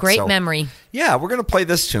Zagania. Great memory. Yeah, we're going to play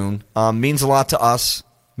this tune. Means a lot to us.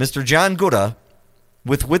 Mr. John Gouda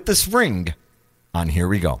with the Spring on Here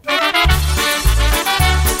We Go.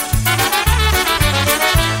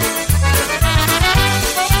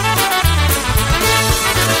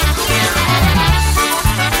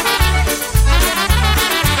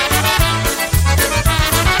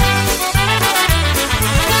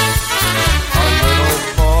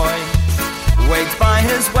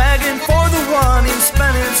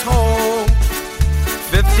 Spent his whole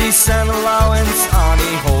 50-cent allowance on.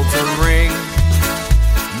 He holds a ring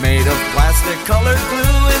made of plastic colored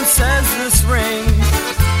glue and says this ring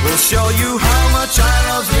will show you how much I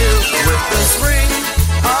love you. With this ring,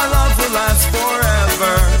 our love will last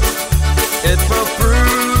forever. It will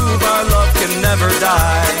prove our love can never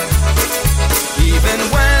die. Even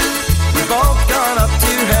when we've both gone up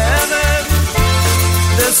to heaven,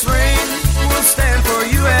 this ring will stand for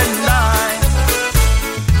you and I.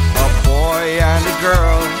 And a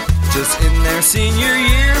girl just in their senior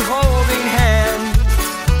year holding hands.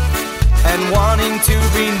 And wanting to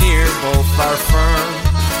be near both are firm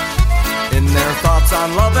in their thoughts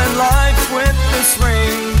on love and life with this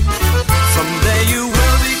ring. Someday you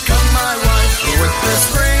will become my wife. With this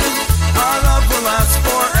ring, our love will last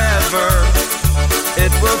forever.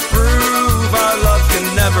 It will prove our love can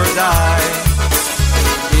never die.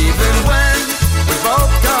 Even when we've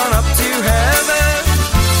both gone up to heaven,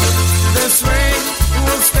 this ring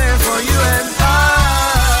will stand for you and I.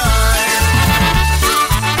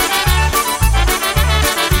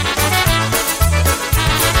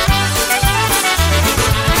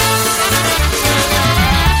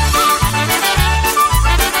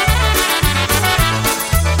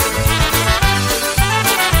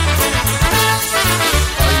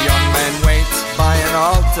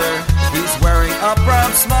 He's wearing a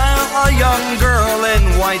proud smile. A young girl in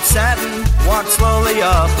white satin walks slowly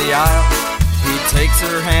up the aisle. He takes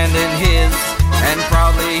her hand in his, and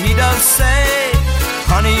proudly he does say,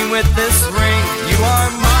 honey, with this ring, you are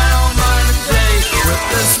mine, all mine today. With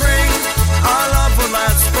this ring, our love will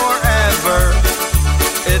last forever.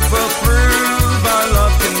 It will prove our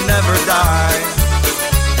love can never die.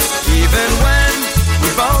 Even when we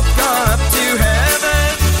both gone up to heaven,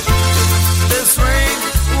 this ring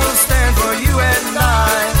will stand for you and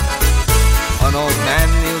I. An old man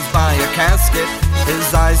kneels by a casket.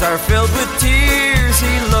 His eyes are filled with tears.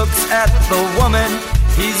 He looks at the woman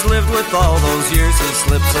he's lived with all those years. He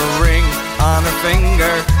slips a ring on her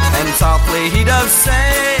finger, and softly he does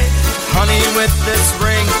say, honey, with this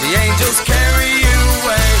ring, the angels carry you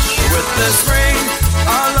away. With this ring,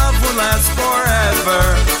 our love will last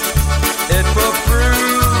forever. It will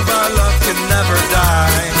prove our love can never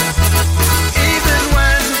die. Even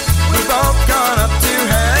when we've both gone up to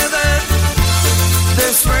heaven,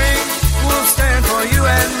 this ring will stand for you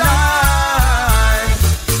and I.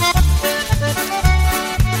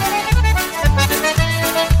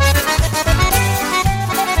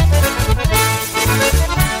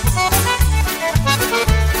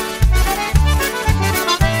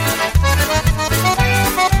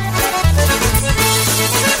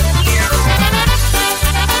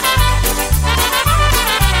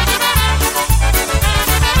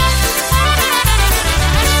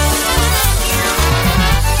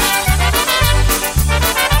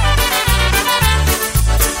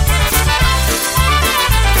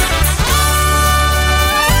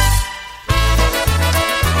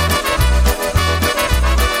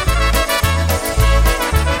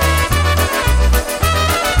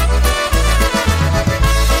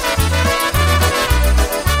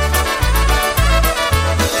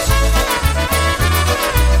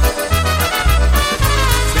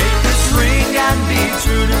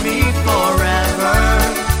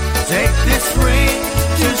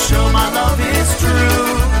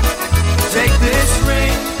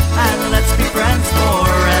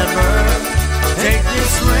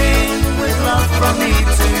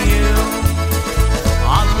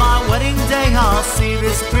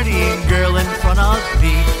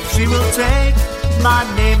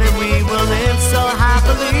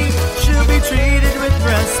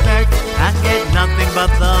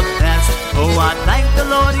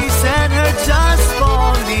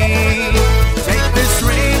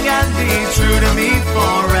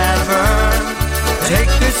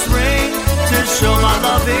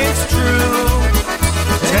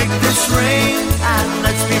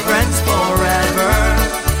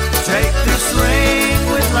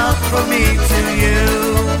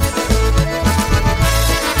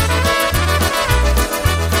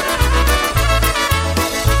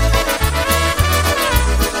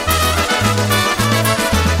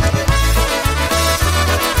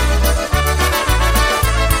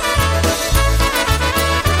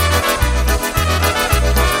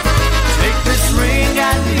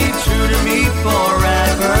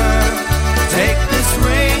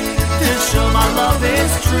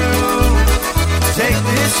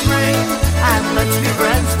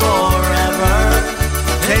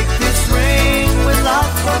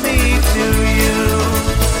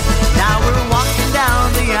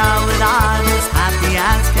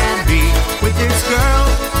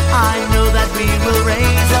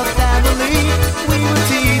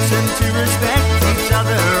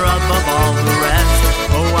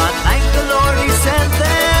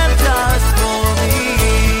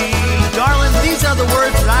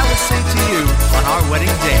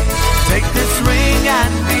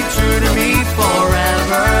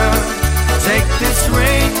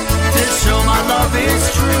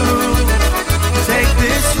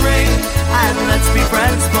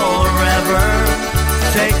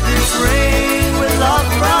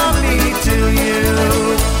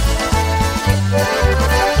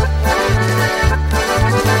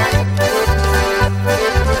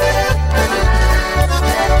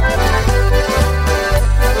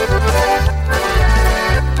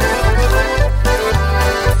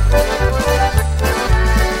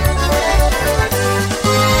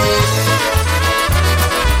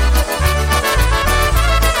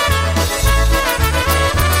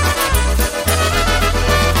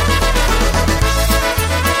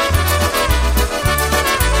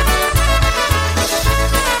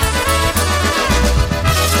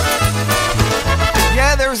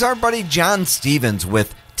 was our buddy John Stevens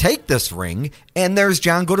with Take This Ring, and there's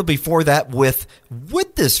John Goodall before that with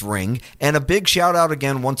This Ring, and a big shout out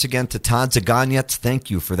again, once again, to Todd Zaganiec. Thank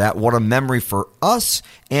you for that. What a memory for us,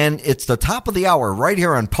 and it's the top of the hour right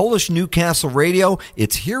here on Polish Newcastle Radio.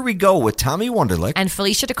 It's Here We Go with Tommy Wunderlich. And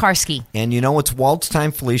Felicia Tokarski. And you know, it's waltz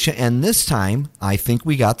time, Felicia, and this time, I think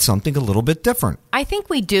we got something a little bit different. I think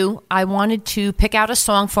we do. I wanted to pick out a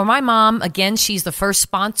song for my mom. Again, she's the first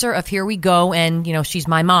sponsor of Here We Go, and, you know, she's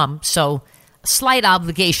my mom, so slight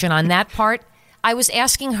obligation on that part. I was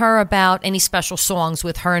asking her about any special songs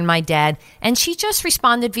with her and my dad, and she just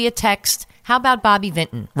responded via text, how about Bobby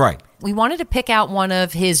Vinton? Right. We wanted to pick out one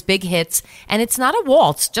of his big hits, and it's not a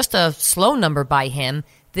waltz, just a slow number by him.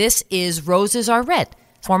 This is Roses Are Red.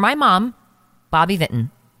 For my mom, Bobby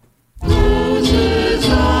Vinton. Roses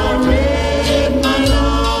are red, my love.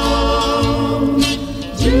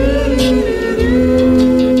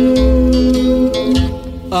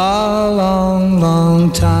 A long, long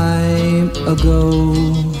time ago,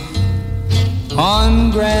 on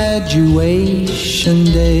graduation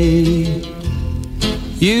day,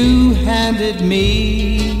 you handed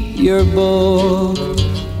me your book.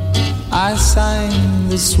 I signed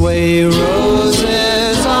this way: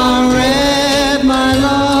 roses are red, my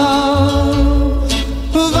love,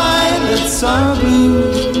 violets are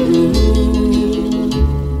blue,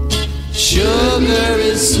 sugar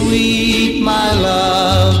is sweet, my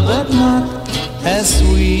love, but not as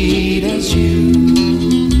sweet as you.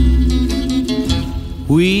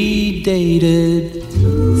 We dated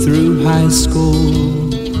through high school,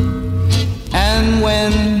 and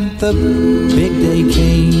when the big day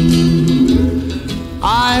came,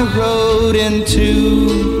 I wrote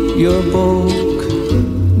into your book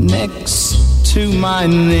next to my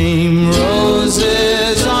name,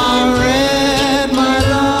 roses are red, my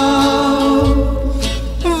love,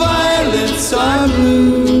 violets are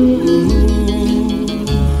blue,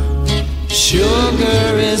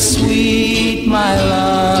 sugar is sweet, my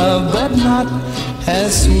love, but not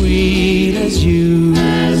as sweet as you.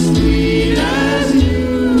 As sweet as you.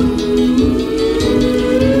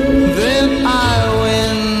 Then I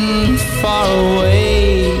went far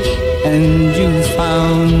away, and you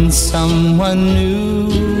found someone new.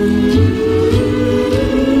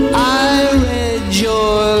 I read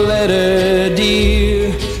your letter,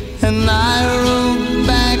 dear, and I wrote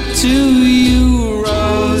back to you,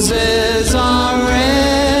 roses are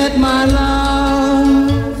red, my love,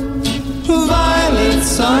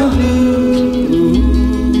 violets are blue,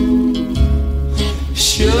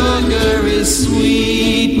 sugar is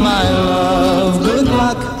sweet, my love, good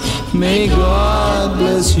luck, may God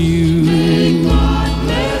bless you. May God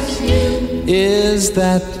bless you. Is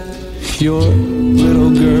that your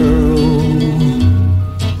little girl?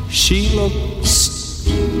 She looks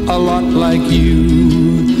a lot like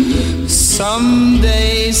you.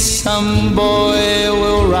 Someday some boy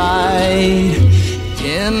will write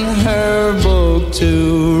in her book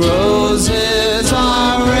too, roses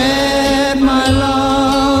are red, my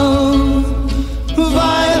love,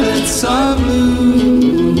 violets are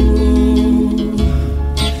blue,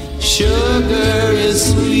 sugar is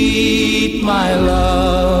sweet, my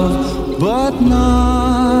love, but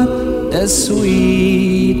not as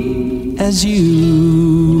sweet as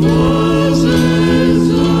you.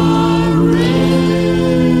 Roses are red.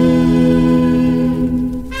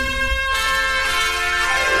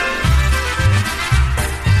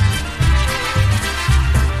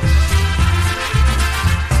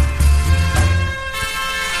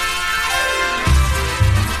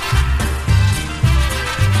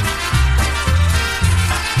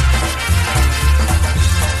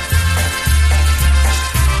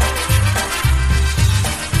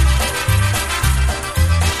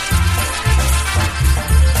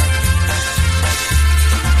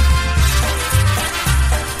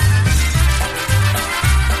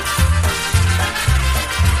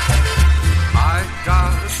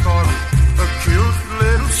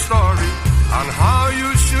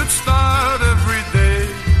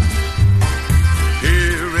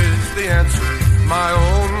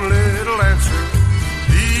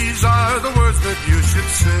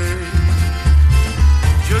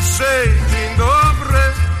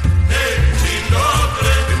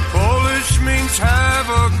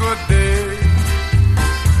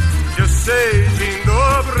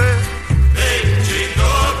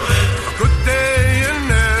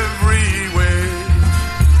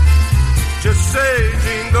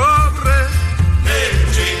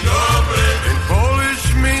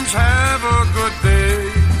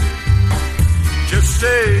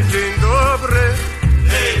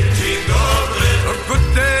 A good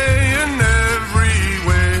day in every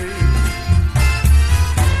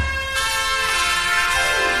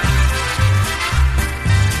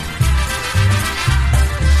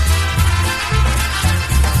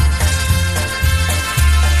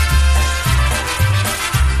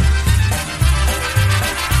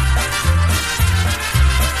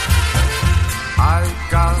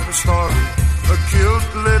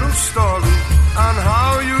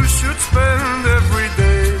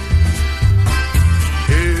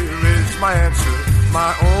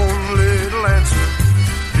my own little answer.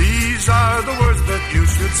 These are the words that you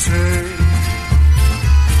should say.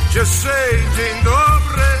 Just say dzień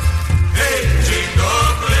dobry. Hey, dzień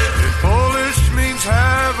dobry. In Polish means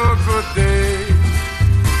have a good day.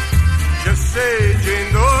 Just say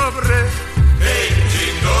dzień dobry. Hey,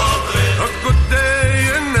 dzień dobry. A good day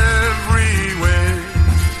in every way.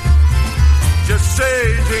 Just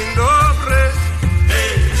say dzień dobry.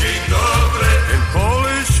 Hey, dzień dobry. In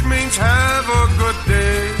Polish means have a good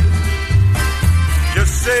day.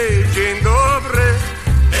 Just say dzień dobry.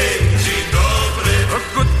 Hey, dzień dobry. A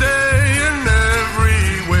good day in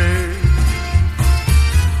every way.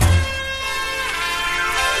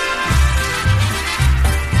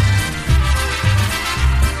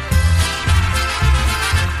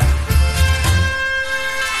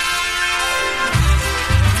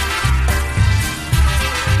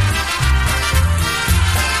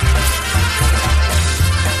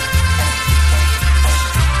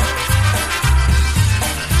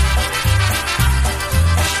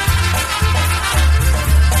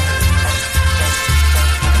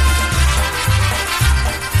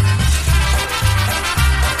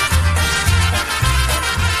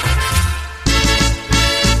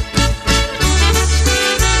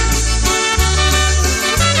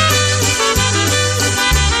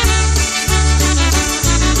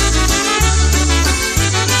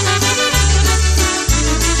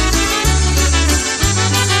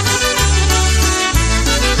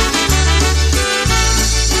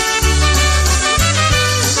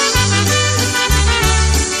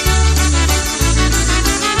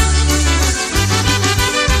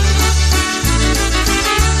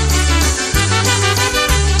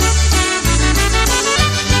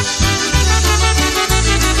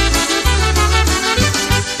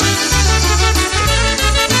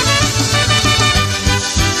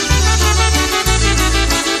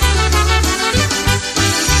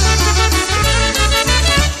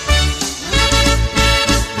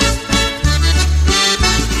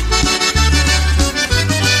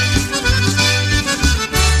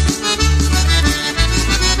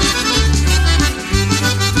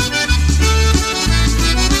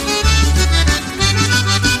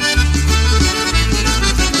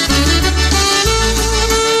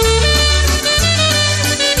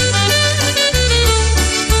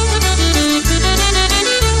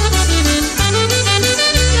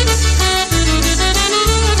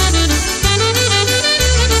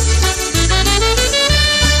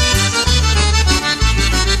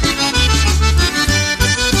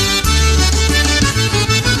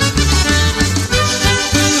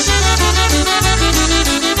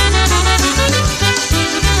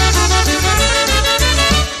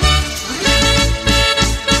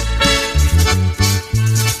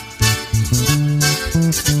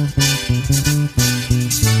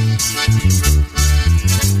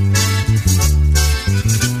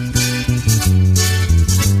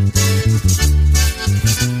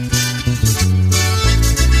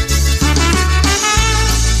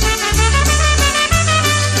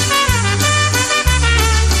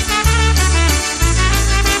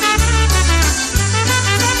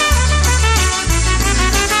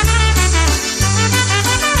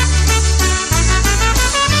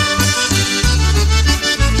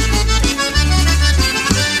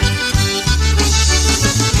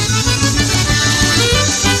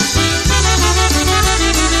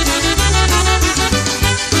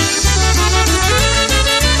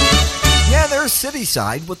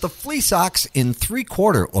 Side with the Fleece Ox in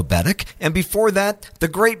 3/4 Oberek, and before that, the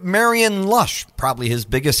great Marion Lush, probably his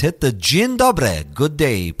biggest hit, the Dzień Dobry, Good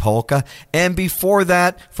Day polka, and before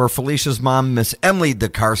that, for Felicia's mom, Miss Emily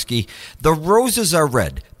Dekarski, The Roses Are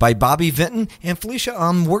Red by Bobby Vinton. And Felicia,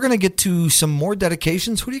 we're going to get to some more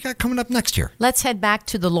dedications. Who do you got coming up next here? Let's head back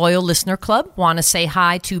to the Loyal Listener Club. Want to say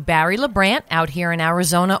hi to Barry LeBrant out here in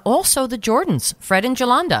Arizona. Also the Jordans, Fred and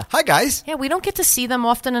Jolanda. Hi, guys. Yeah, we don't get to see them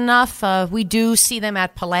often enough. We do see them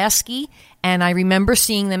at Pulaski, and I remember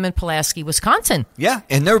seeing them in Pulaski, Wisconsin. Yeah,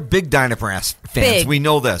 and they're big Dynabrass fans. Big. We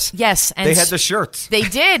know this. Yes. And they had the shirts. They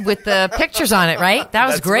did, with the pictures on it, right? That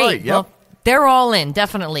was That's great. right, yep. Well, they're all in,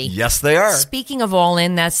 definitely. Yes, they are. Speaking of all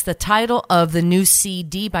in, that's the title of the new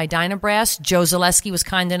CD by Dynabrass. Joe Zaleski was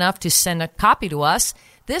kind enough to send a copy to us.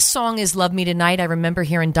 This song is Love Me Tonight. I remember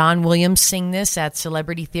hearing Don Williams sing this at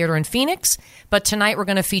Celebrity Theater in Phoenix. But tonight we're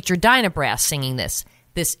going to feature Dynabrass singing this.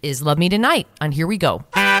 This is Love Me Tonight on Here We Go.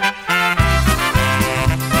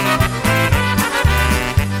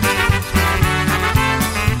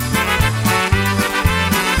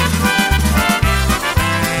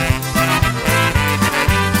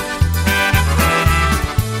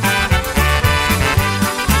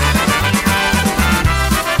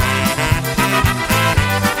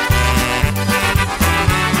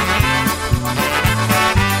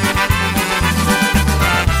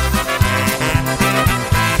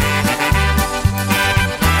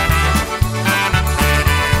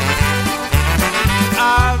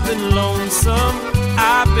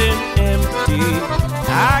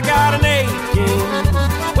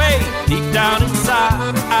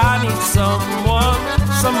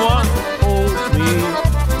 someone hold me.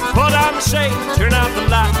 Put on the shade, turn out the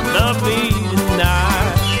light, love me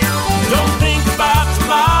tonight. Don't think about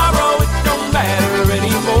tomorrow, it don't matter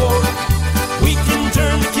anymore. We can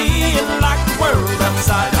turn the key and lock the world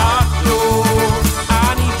outside our door.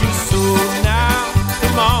 I need you so now,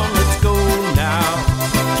 come on, let's go now.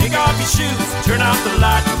 Kick off your shoes, turn out the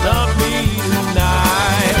light, love me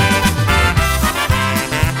tonight.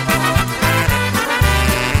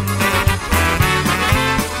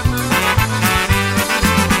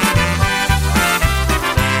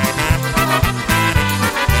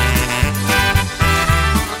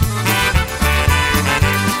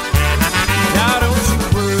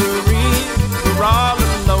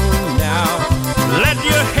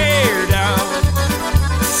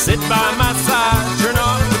 Sit by my side, turn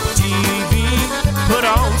on the TV, put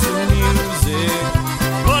on some music,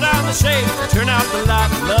 put on the shade, turn out the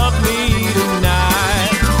light, love me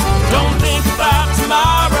tonight. Don't think about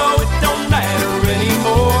tomorrow, it don't matter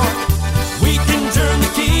anymore. We can turn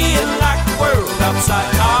the key and lock the world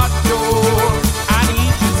outside our door. I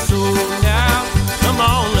need you so now, come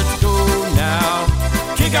on, let's go now.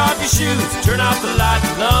 Kick off your shoes, turn out the light,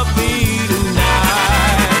 love me tonight.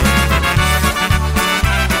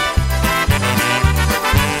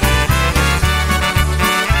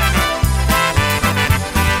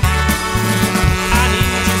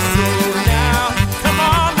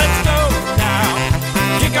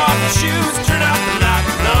 Shoes, turn out the light,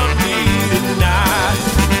 love me tonight.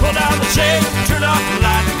 Pull down the shade, turn off the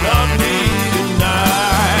light, love me tonight.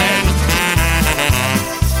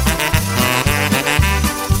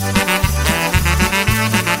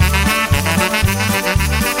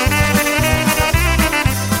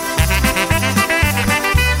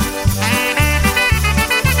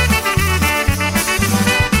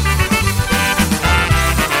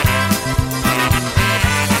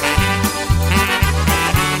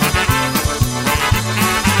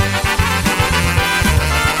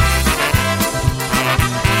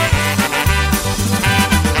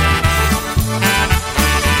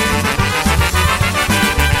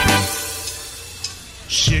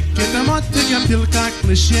 Pilkak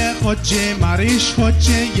plysie, chodźcie Maryś,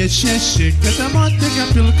 chodźcie jedźcie, szykata motyka,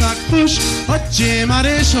 pilkak pusz, chodźcie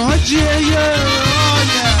Maryś, chodźcie,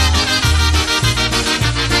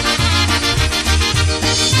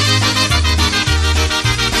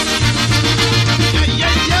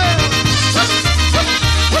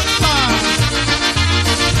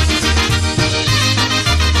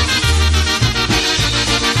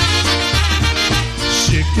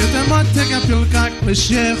 Pilkak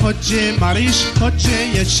plysie, chodźcie Maryś, chodźcie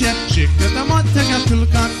jedźcie, szykata motyka,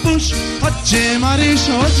 pilkak pusz, chodźcie Maryś,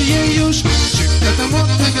 chodźcie już, szykata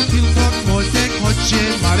motyka, pilkak motek, chodźcie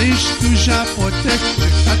Maryś, duża potek,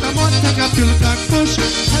 szykata motyka, pilkak pusz,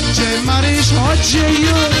 chodźcie Maryś, chodźcie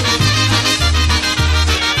już.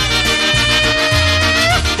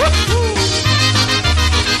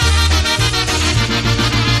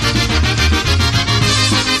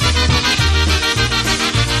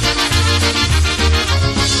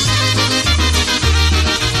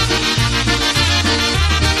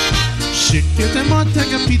 Szykata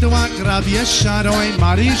motyka, pidła grawie, szaroj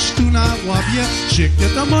Maryś tu na ławie,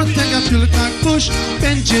 szykata motyka, pilkak pusz,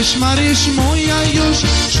 będziesz Maryś moja już.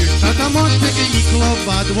 Szykata motyka,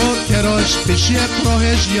 iklowadło, kieroś pysie,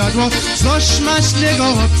 prochesz jadło, zloż maśnego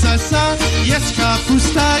obcasa, jest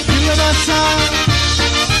kapusta i lewasa.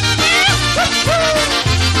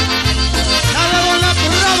 Na lewo, na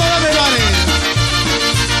prawo, everybody!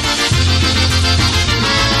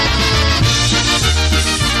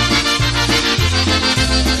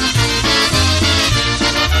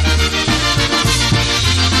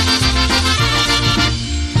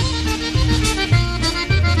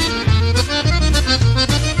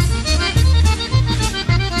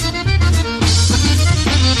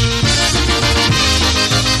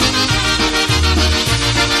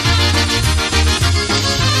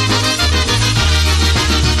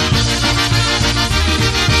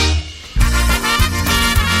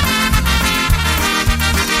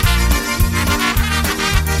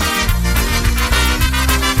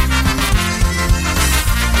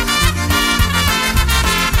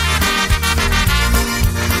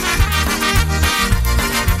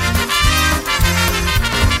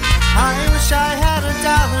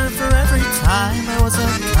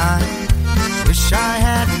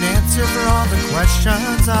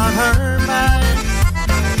 Questions on her mind.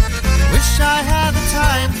 Wish I had the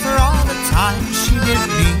time for all the time she did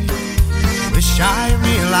me. Wish I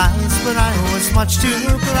realized, but I was much too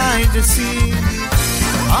blind to see.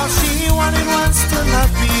 All she wanted was to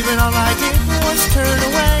love me, but all I did was turn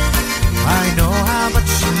away. I know how much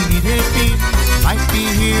she needed me. Might be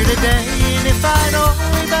here today, and if I'd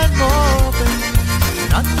only been more open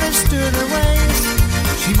and understood her ways,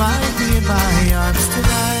 she might be in my arms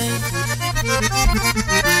tonight.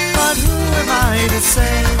 But who am I to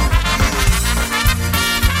say?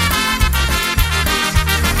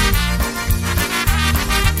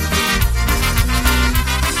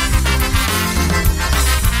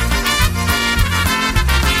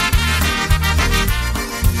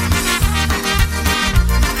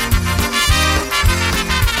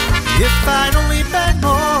 If I'd only been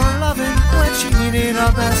more loving when she needed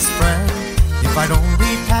a best friend, if I'd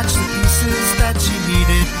only patched the pieces that she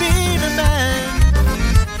needed me to mend,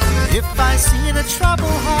 if I seen a troubled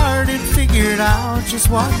heart and figured out just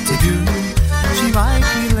what to do, she might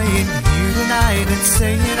be laying here tonight and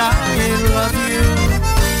saying I love you.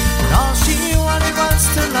 And all she wanted was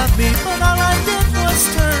to love me, but all I did was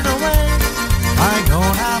turn away. I know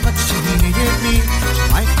how much she needed me. She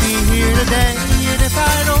might be here today, and if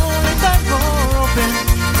I'd only been more open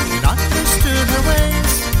and understood her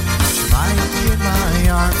ways, she might be in my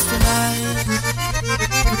arms tonight.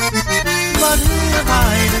 But who am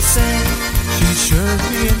I to say she should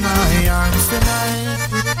be in my arms tonight?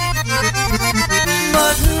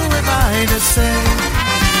 But who am I to say?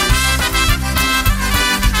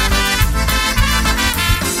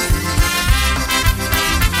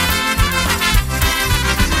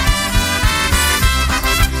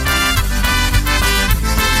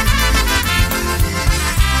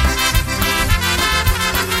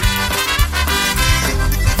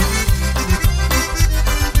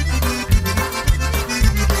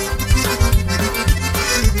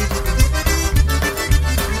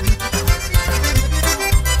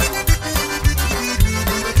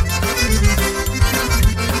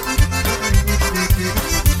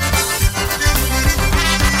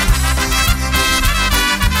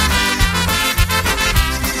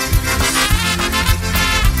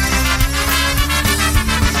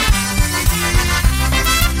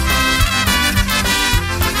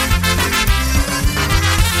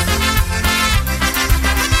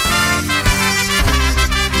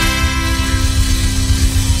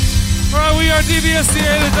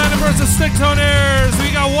 DVSCA, the Dynaburst of Stick Tone Airs.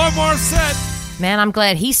 We got one more set. Man, I'm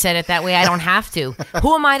glad he said it that way. I don't have to.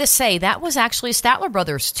 Who am I to say? That was actually a Statler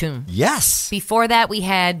Brothers tune. Yes. Before that, we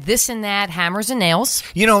had This and That, Hammers and Nails.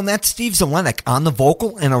 You know, and that's Steve Zelenik on the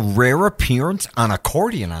vocal and a rare appearance on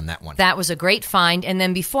accordion on that one. That was a great find. And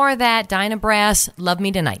then before that, Dinah Brass, Love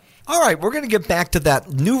Me Tonight. All right, we're going to get back to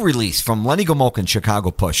that new release from Lenny Gomulka, Chicago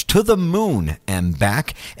Push, To the Moon and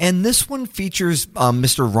Back. And this one features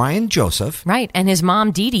Mr. Ryan Joseph. Right, and his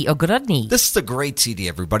mom, Dee Dee Ogrodny. This is a great CD,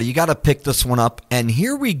 everybody. You got to pick this one up. And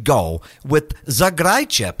here we go with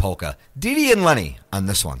Zagrajcie Polka. Dee Dee and Lenny on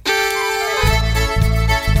this one.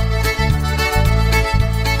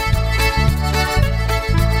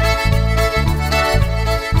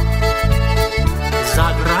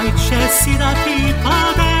 Zagrajcie sirati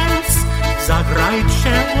padens,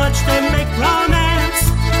 zagrajcie watch them make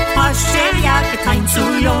romance. Patrzcie jak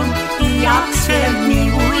tańcują i jak się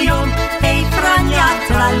miłują, hej prania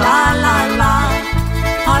tra la la la.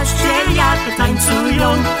 Patrzcie jak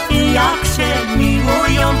tańcują i jak się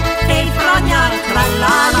miłują, hej prania tra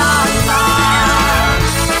la la la.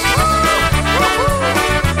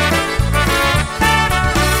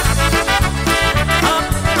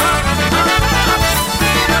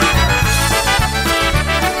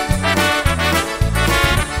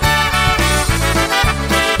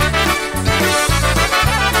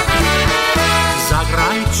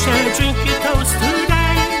 Drink your toast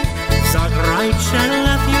today. Zagrajcie,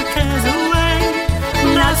 let your cares away.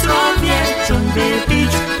 Na zdrowie ciągle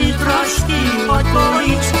pić i troszki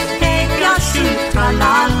odpolić. Hej, Jasiu, tra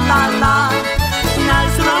la la la. Na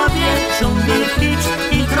zdrowie ciągle pić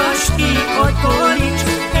i troszki odpolić.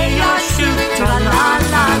 Hej, Jasiu, tra la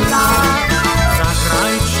la la.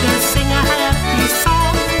 Zagrajcie, sing a happy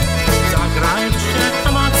song. Zagrajcie,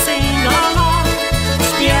 come on, sing along.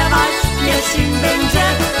 Śpiewać pieśń będzie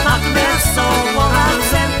tak wesoło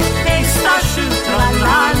razem. Hej, Stasiu, tra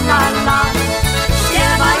la la la.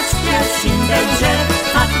 Śpiewać pieśń będzie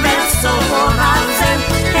tak wesoło razem.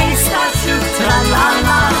 Hej, Stasiu, tra la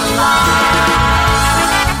la la.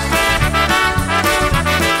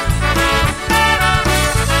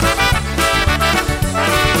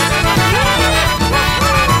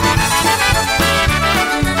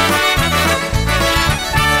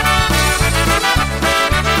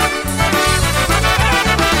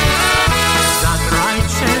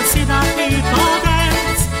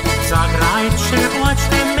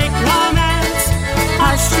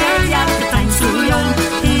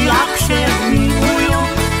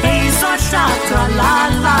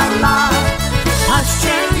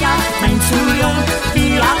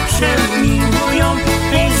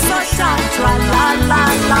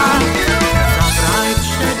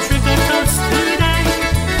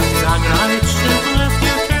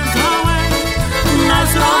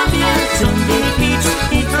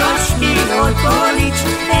 oj policz,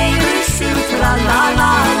 ej Rysiu, tra la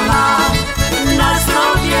la la. Na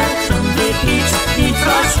zdrowie ciągle pić i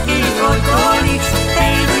troszki oj policz,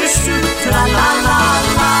 ej Rysiu, tra la la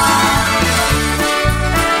la.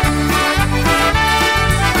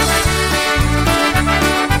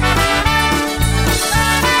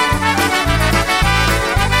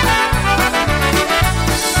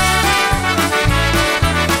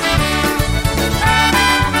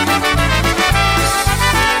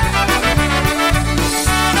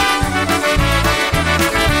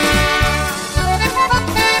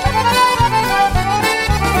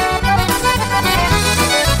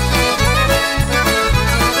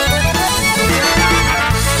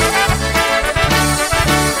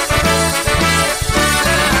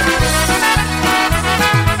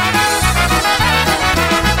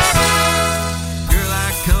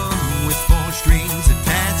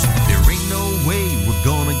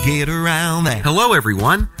 Get around that. Hello,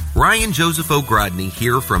 everyone. Ryan Joseph O'Grodney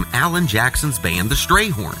here from Alan Jackson's band, the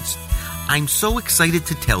Strayhorns. I'm so excited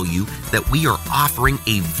to tell you that we are offering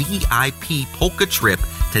a VIP polka trip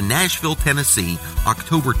to Nashville, Tennessee,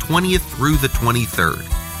 October 20th through the 23rd.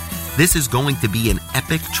 This is going to be an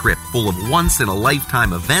epic trip full of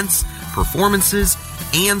once-in-a-lifetime events, performances,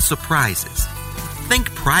 and surprises.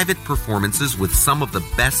 Think private performances with some of the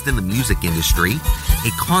best in the music industry,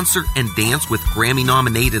 a concert and dance with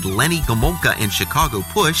Grammy-nominated Lenny Gomulka and Chicago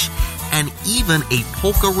Push, and even a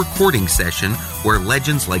polka recording session where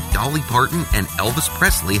legends like Dolly Parton and Elvis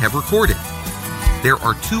Presley have recorded. There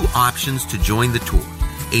are two options to join the tour: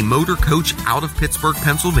 a motor coach out of Pittsburgh,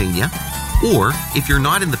 Pennsylvania, or if you're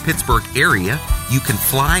not in the Pittsburgh area, you can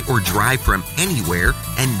fly or drive from anywhere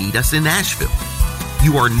and meet us in Nashville.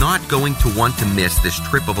 You are not going to want to miss this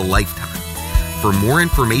trip of a lifetime. For more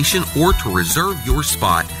information or to reserve your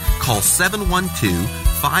spot, call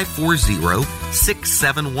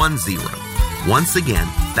 712-540-6710. Once again,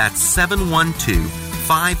 that's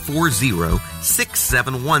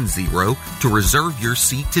 712-540-6710 to reserve your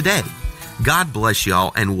seat today. God bless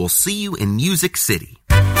y'all, and we'll see you in Music City.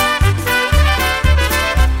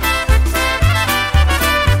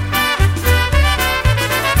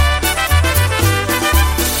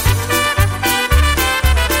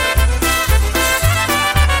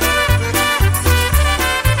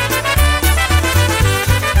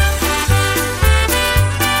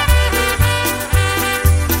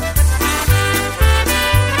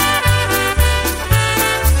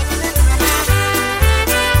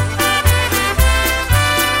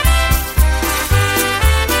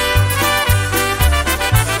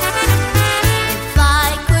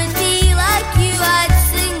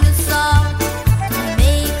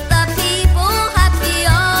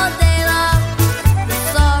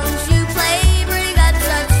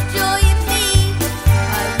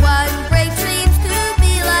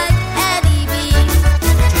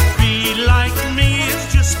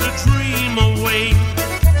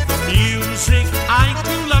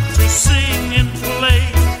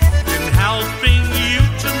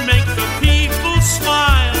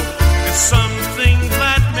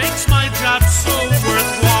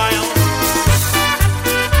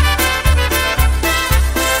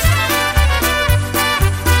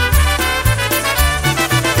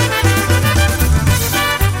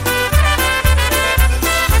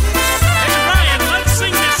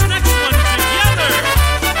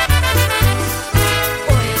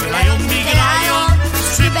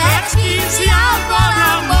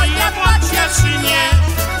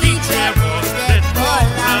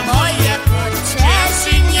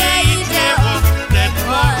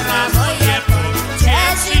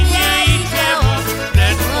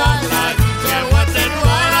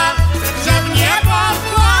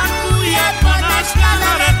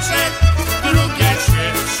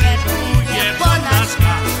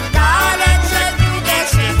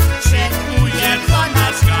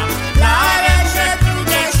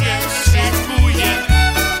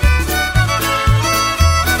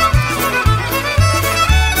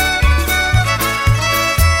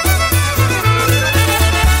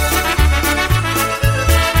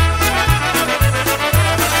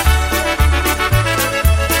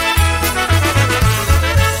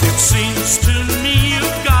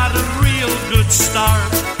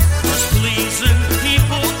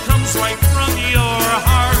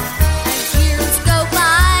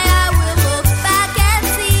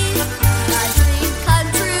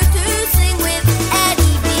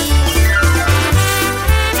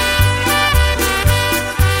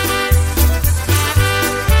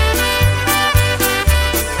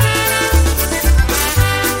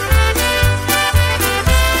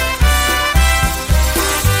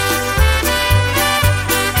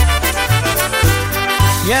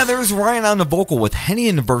 Ryan on the vocal with Henny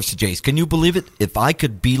and the Versajays. Can you believe it? If I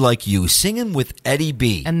Could Be Like You, singing with Eddie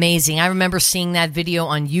B. Amazing. I remember seeing that video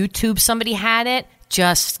on YouTube. Somebody had it.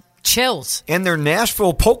 Just chills. And their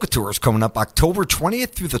Nashville Polka Tour is coming up October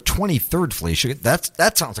 20th through the 23rd, Felicia.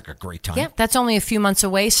 That sounds like a great time. Yeah, that's only a few months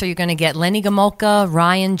away, so you're going to get Lenny Gomulka,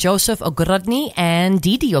 Ryan, Joseph Ogrodny, and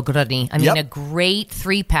Didi Ogrodny. I mean, a great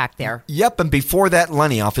 3-pack there. Yep, and before that,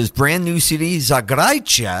 Lenny off his brand new CD,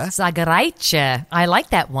 Zagrajcie. Zagrajcie. I like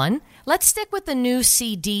that one. Let's stick with the new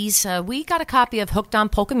CDs. We got a copy of Hooked on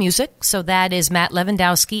Polka Music, so that is Matt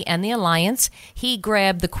Lewandowski and the Alliance. He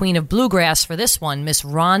grabbed the Queen of Bluegrass for this one, Miss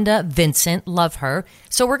Rhonda Vincent. Love her.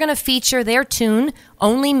 So we're going to feature their tune,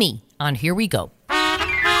 Only Me, on Here We Go.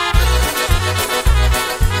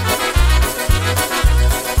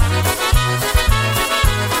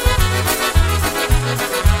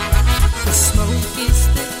 The smoke is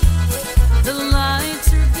thick, the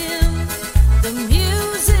lights are dim, the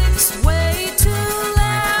music's way too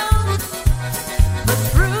loud. But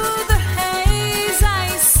through the haze I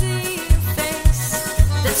see a face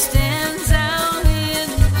that stands out in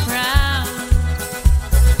the crowd.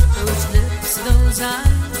 Those lips, those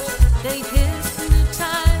eyes, they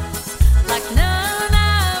hypnotize like none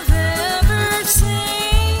I've ever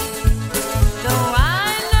seen. Though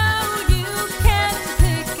I know you can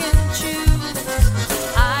pick and choose,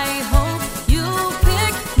 I hope you'll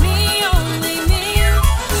pick me, only me.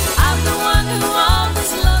 I'm the one who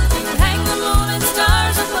always loved you, hang the moon and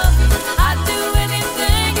stars above you. I'd do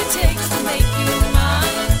anything it takes to make you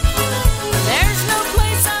mine. There's no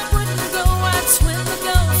place I wouldn't go, I'd swim the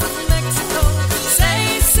Gulf of Mexico.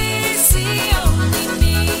 Say, see, see, only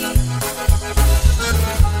me.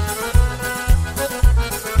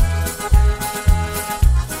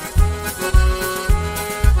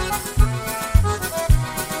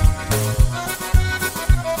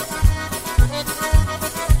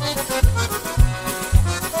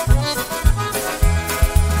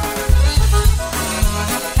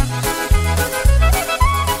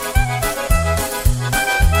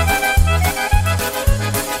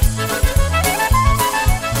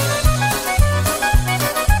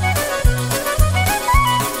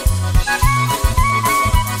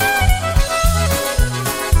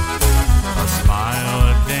 A smile,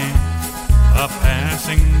 a dance, a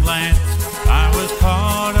passing glance. I was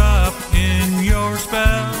caught up in your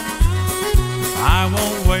spell. I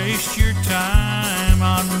won't waste your time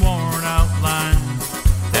on worn out lines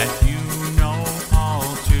that you know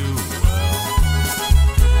all too well.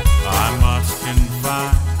 I must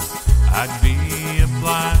confide, I'd be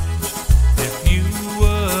obliged if you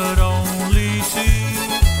would only see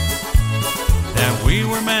that we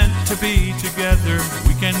were meant to be together.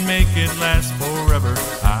 We can make it last forever.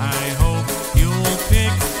 I hope you'll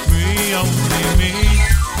pick me, only me.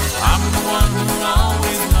 I'm the one who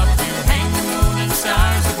always loved you, hang the moon and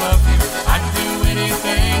stars above you. I'd do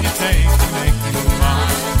anything it takes to make you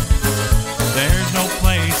mine. There's no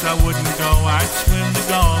place I wouldn't go, I'd swim the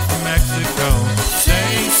Gulf of Mexico.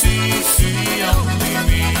 Say, see, see, only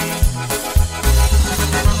me.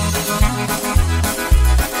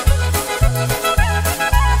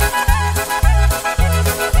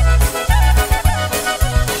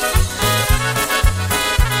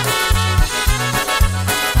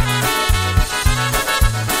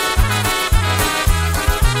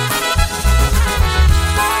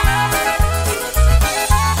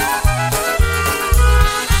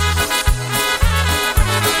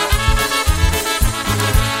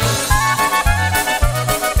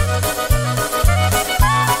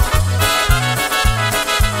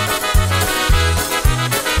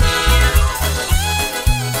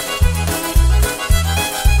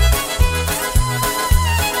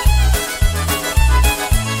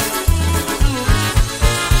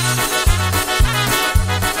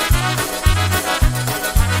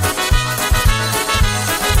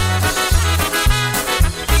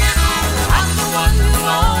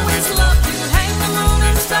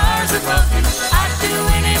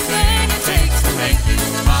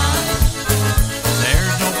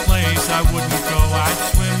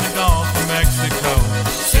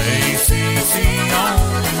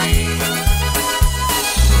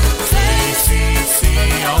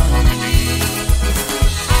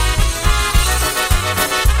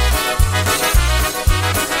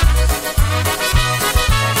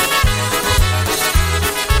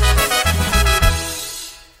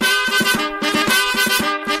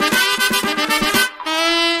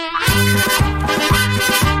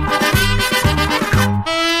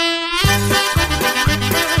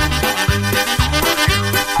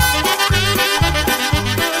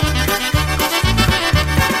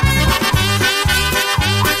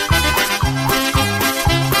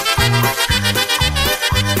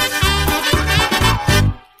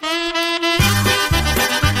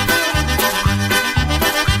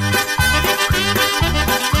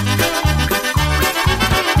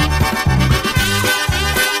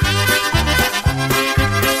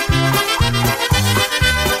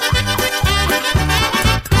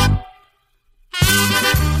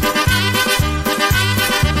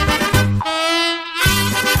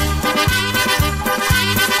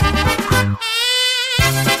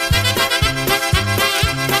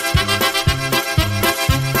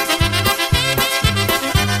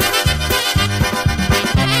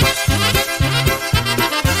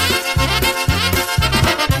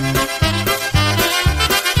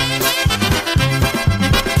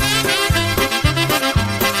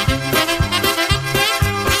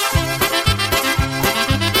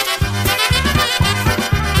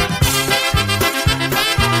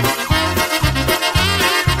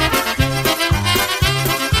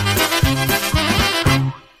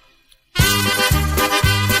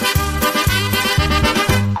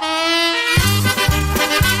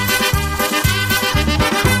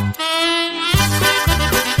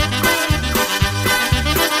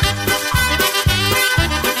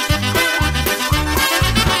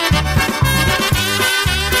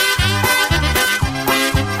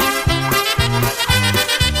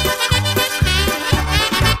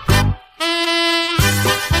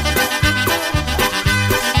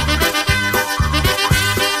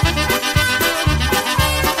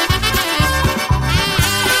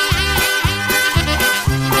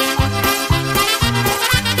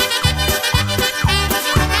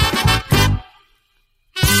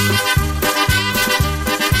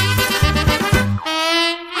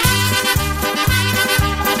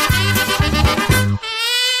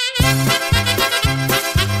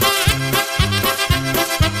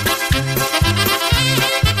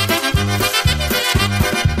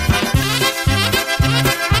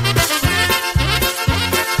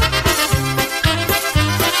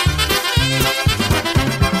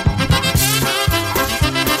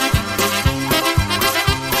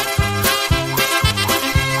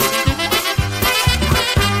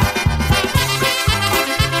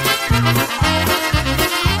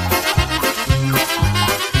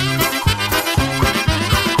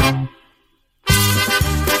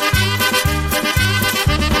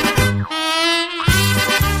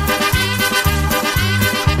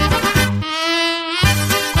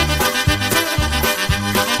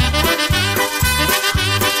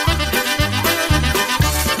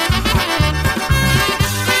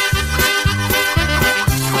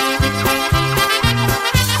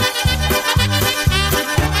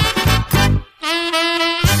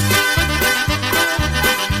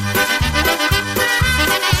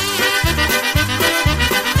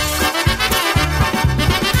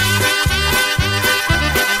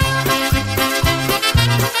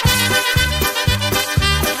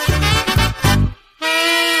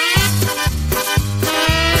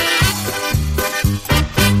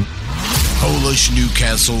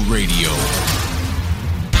 Newcastle Radio.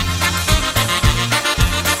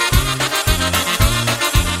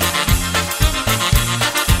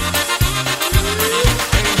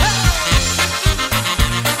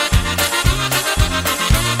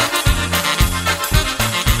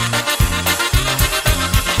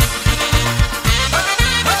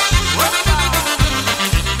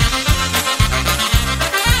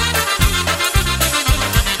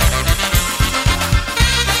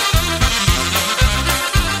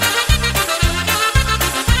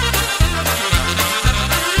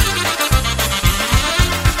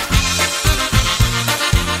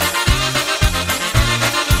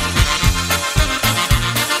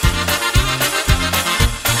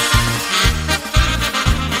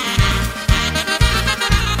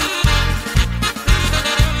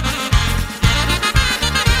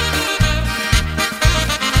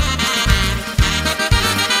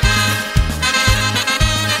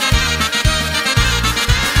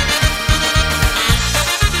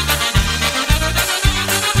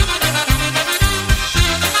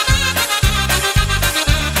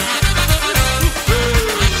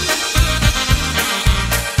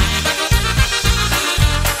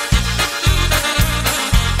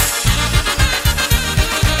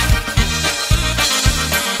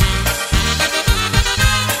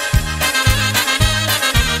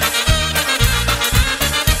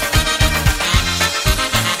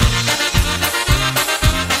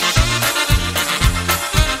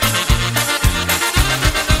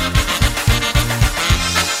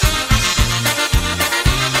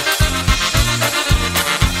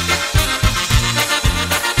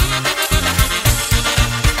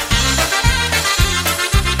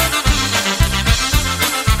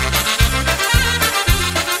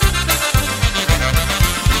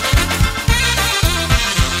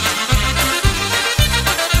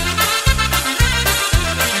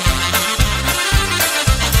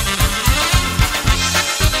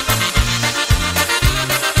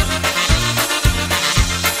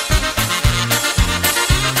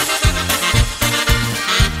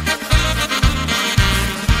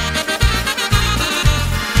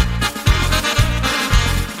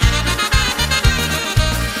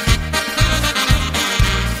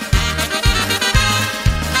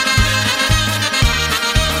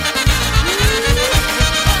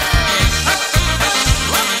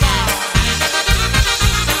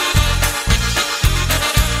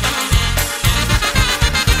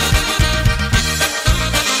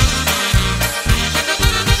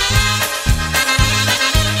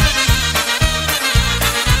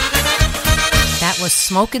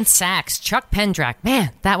 Smoking Sax, Chuck Pendrak.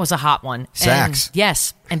 Man, that was a hot one. Sax. And,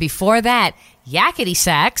 yes. And before that, Yakety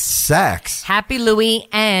Sax. Sax. Happy Louie.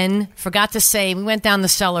 And forgot to say, we went down the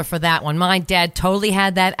cellar for that one. My dad totally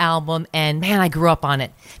had that album, and man, I grew up on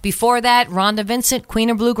it. Before that, Rhonda Vincent, Queen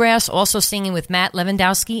of Bluegrass, also singing with Matt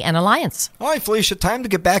Lewandowski and Alliance. All right, Felicia, time to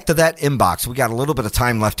get back to that inbox. We got a little bit of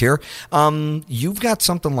time left here. You've got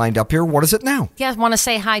something lined up here. What is it now? Yeah, I want to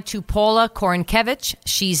say hi to Paula Korenkevich.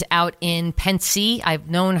 She's out in Pensy. I've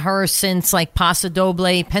known her since like Paso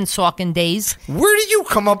Doble, Pensauken days. Where do you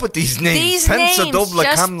come up with these names? These names,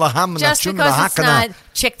 just because it's not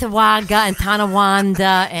Chickawaga and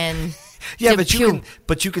Tonawanda and yeah, but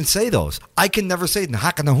you can say those. I can never say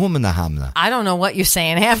Nhakanahumanahamna. I don't know what you're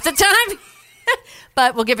saying half the time.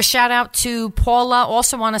 But we'll give a shout out to Paula.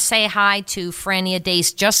 Also want to say hi to Frania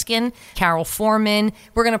Dace Juskin, Carol Foreman.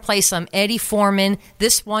 We're going to play some Eddie Foreman.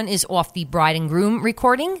 This one is off the Bride and Groom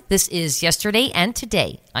recording. This is Yesterday and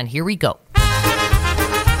Today on Here We Go.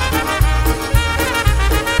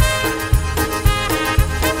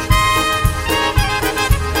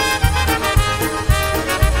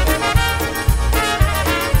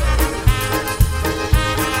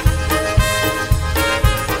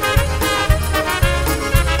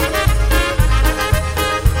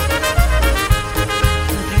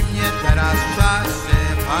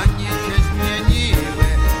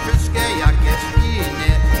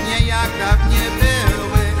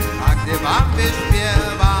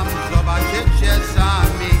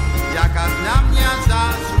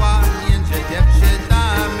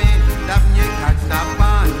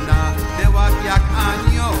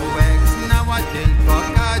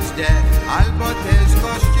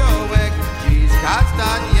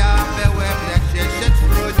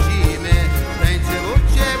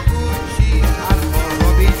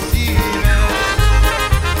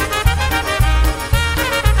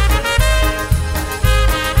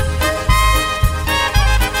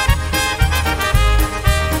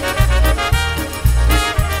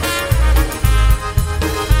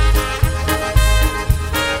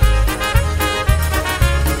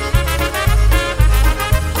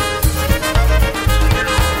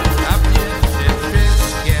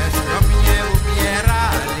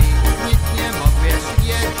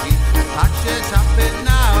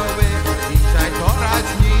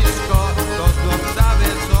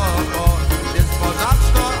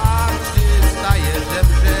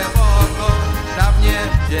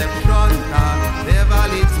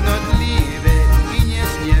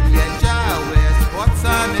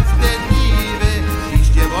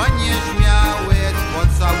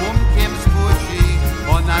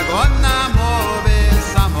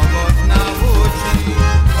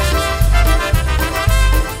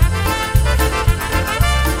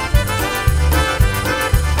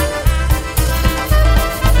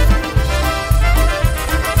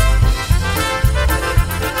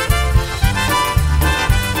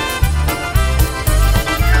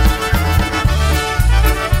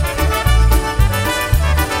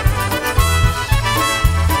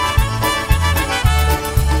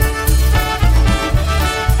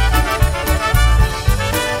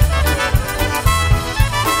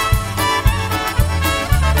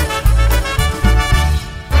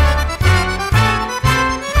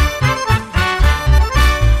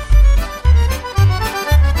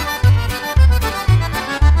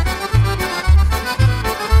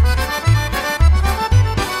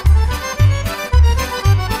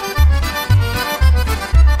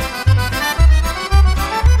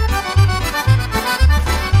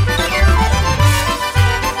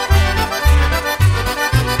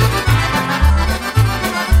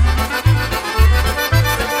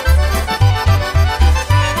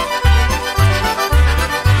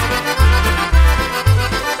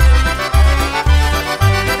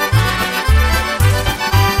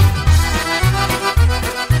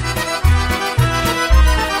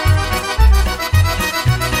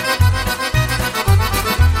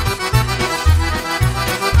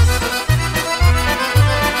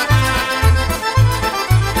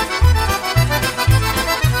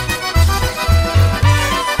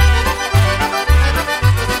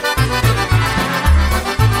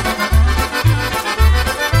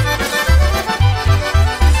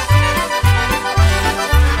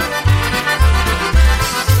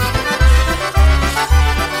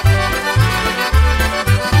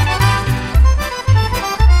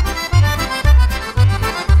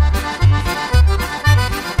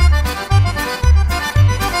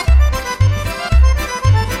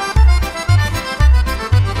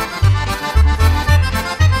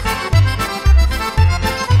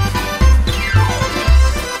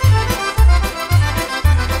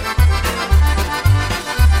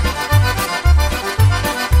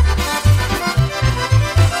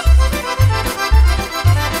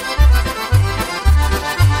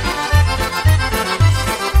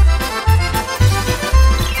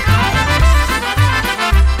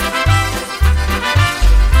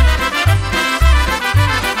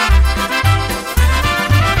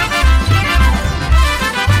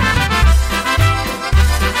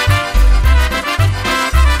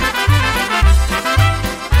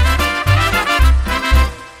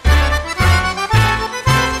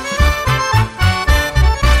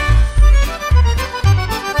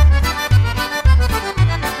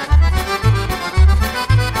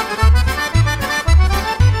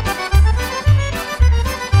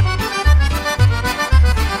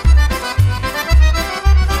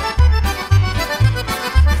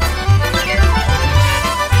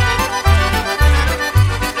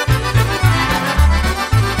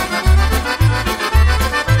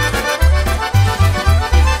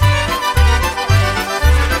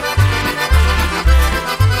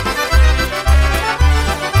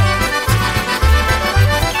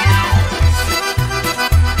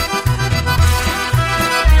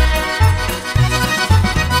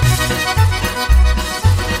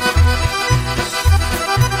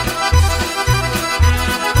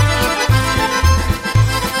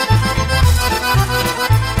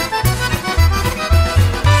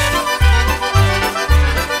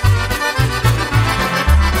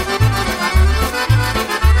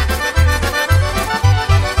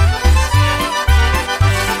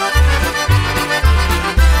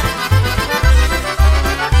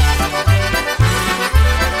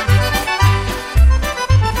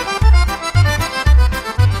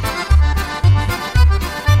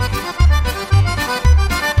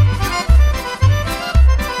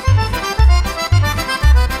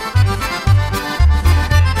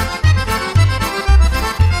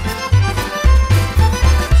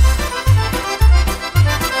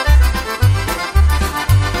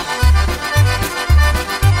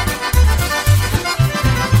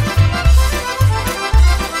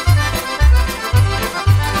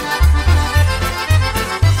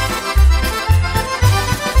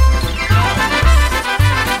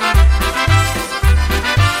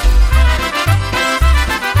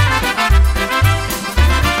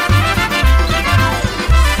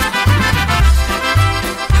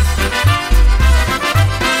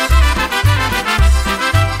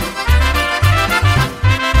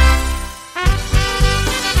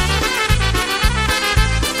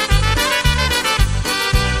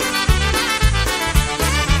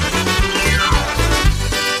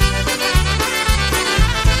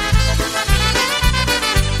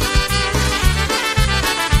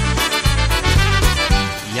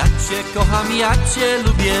 Ja cię kocham, ja cię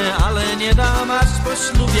lubię, ale nie dam aż po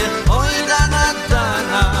ślubie. Oj dana,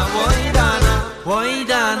 dana, oj dana, oj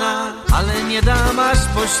dana, ale nie dam aż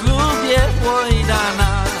po ślubie. Oj dana,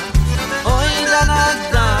 oj dana,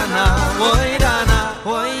 dana, oj dana,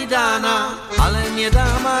 oj dana, ale nie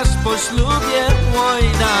dam aż po ślubie. Oj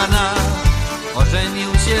dana.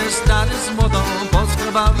 Ożenił się stary z młodą,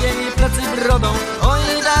 poskrobał jej plecy brodą.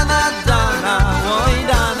 Oj dana, dana, oj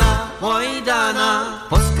dana, oj dana,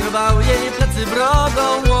 poskrobał jej plecy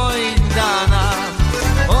brodą. Oj dana,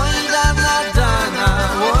 oj dana, dana,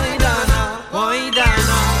 oj dana, oj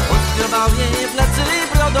dana, poskrobał jej plecy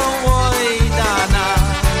brodą. Oj dana.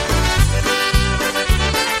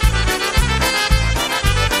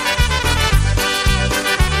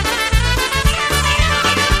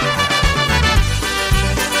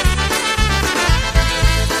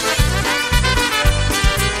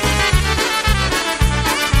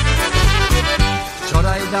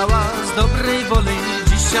 Dała z dobrej woli,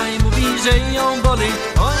 dzisiaj mówi, że ją boli.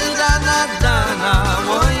 Oj dana, dana,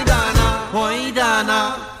 oj dana, oj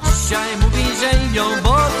dana, dzisiaj mówi, że ją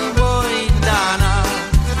boli. Oj dana,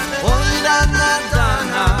 oj dana,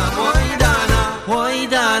 dana, oj dana, oj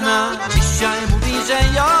dana, dzisiaj mówi, że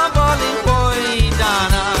ją boli. Oj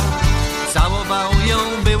dana. Całował ją,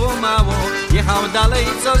 było mało, jechał dalej,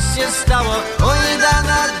 co się stało. Oj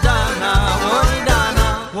dana, dana, oj dana,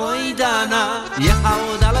 oj dana, jechał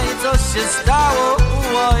dalej, co się stało.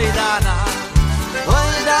 Oj dana,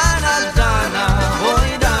 oj dana, dana,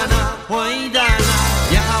 oj dana, oj dana,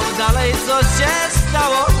 jechał dalej, co się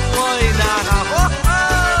stało. Oj dana.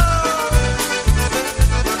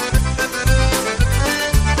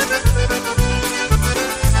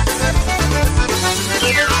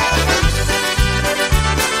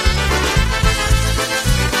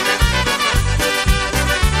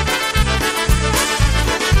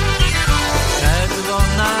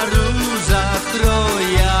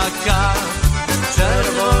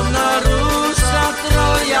 Czerwona róża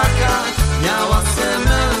trojaka miała se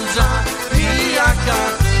męża pijaka,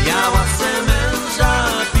 miała se męża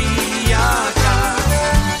pijaka.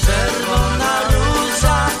 Czerwona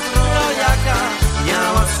róża trojaka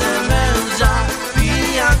miała se męża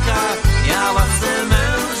pijaka, miała se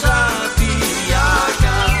męża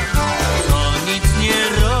pijaka. Co nic nie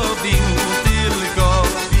robił, tylko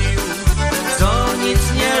pił, co nic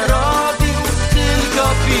nie robił, tylko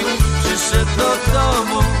pił. Przyszedł do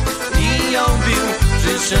domu i ją bił,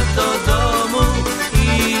 przyszedł do domu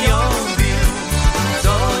i ją bił.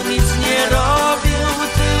 To nic nie robił,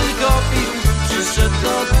 tylko pił, przyszedł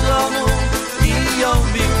do domu i ją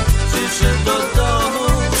bił, przyszedł do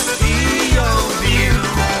domu i ją bił.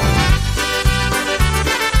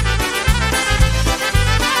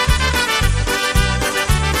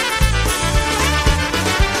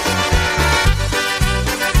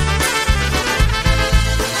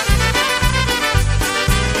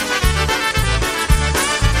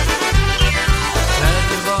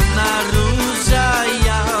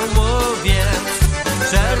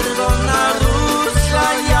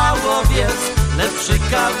 Lepszy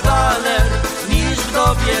kawaler niż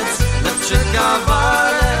wdowiec, lepszy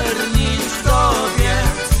kawaler niż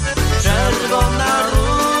wdowiec. Czerwona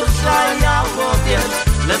róża jałowiec,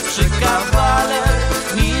 lepszy kawaler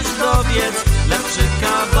niż wdowiec, lepszy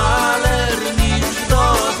kawaler niż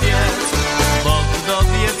wdowiec. Bo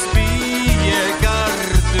wdowiec pije,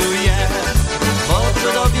 kartuje, bo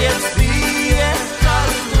wdowiec pije,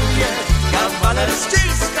 kartuje, kawaler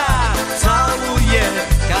ściska, całuje,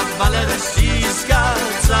 kawaler ściska,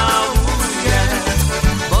 całuje.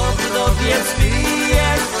 Bo wdowiec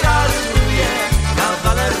pije, kartuje,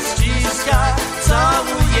 kawaler ściska,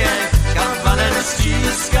 całuje, kawaler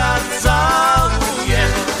ściska, całuje.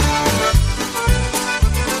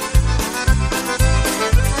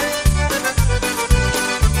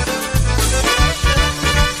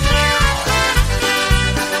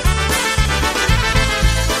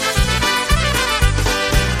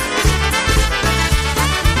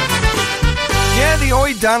 The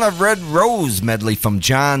Oi Donna Red Rose medley from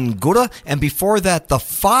John Gura, and before that, the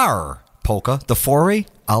Far polka, the Fore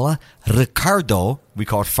alla Ricardo, we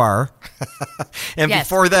call it Far. And yes.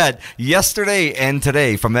 Before that, Yesterday and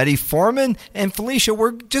Today from Eddie Foreman. And Felicia,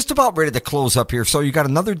 we're just about ready to close up here, so you got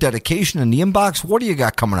another dedication in the inbox. What do you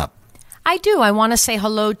got coming up? I do. I want to say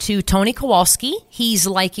hello to Tony Kowalski. He's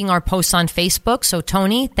liking our posts on Facebook. So,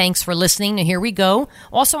 Tony, thanks for listening. And here we go.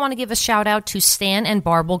 Also want to give a shout out to Stan and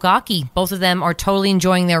Barb Bulgaki. Both of them are totally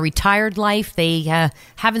enjoying their retired life. They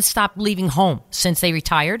haven't stopped leaving home since they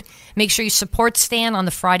retired. Make sure you support Stan on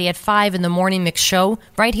the Friday at 5 in the Morning Mix show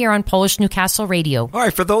right here on Polish Newcastle Radio. All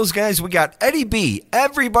right, for those guys, we got Eddie B,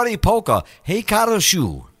 Everybody Polka, Hey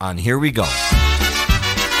Karoshu on Here We Go.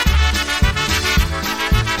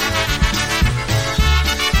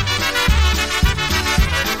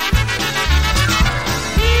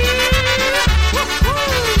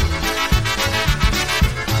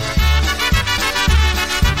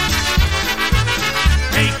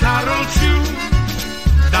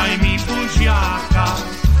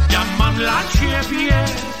 Ja mam dla ciebie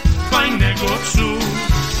fajnego psu.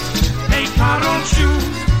 Hej Karolciu,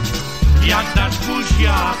 jak dasz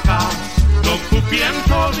buziaka, to kupię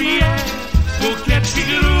tobie bukiecik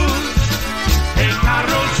róż. Hej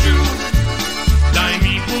Karolciu, daj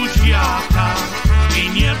mi buziaka i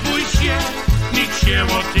nie bój się, nikt się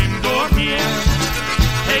o tym dowie.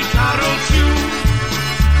 Hej Karolciu,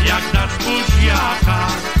 jak dasz buziaka,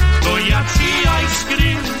 to ja ci ice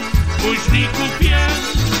cream później kupię.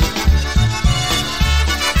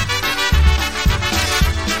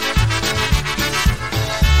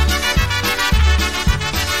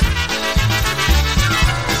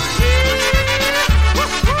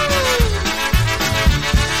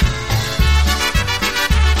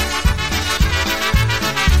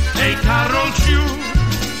 Hej Karolciu,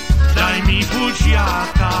 daj mi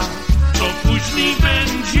buziaka, co później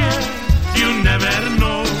będzie, you never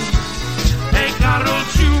know. Hej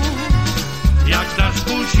Karolciu, jak dasz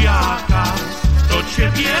buziaka, to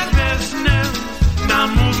ciebie wezmę na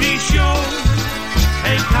movie show.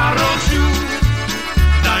 Hej Karolciu,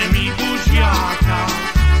 daj mi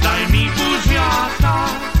buziaka,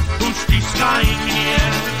 uściskaj mnie.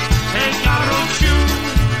 Hej Karolciu,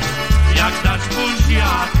 jak dasz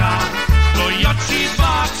buziaka, to ja ci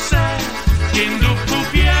baksę kindów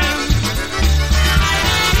kupię.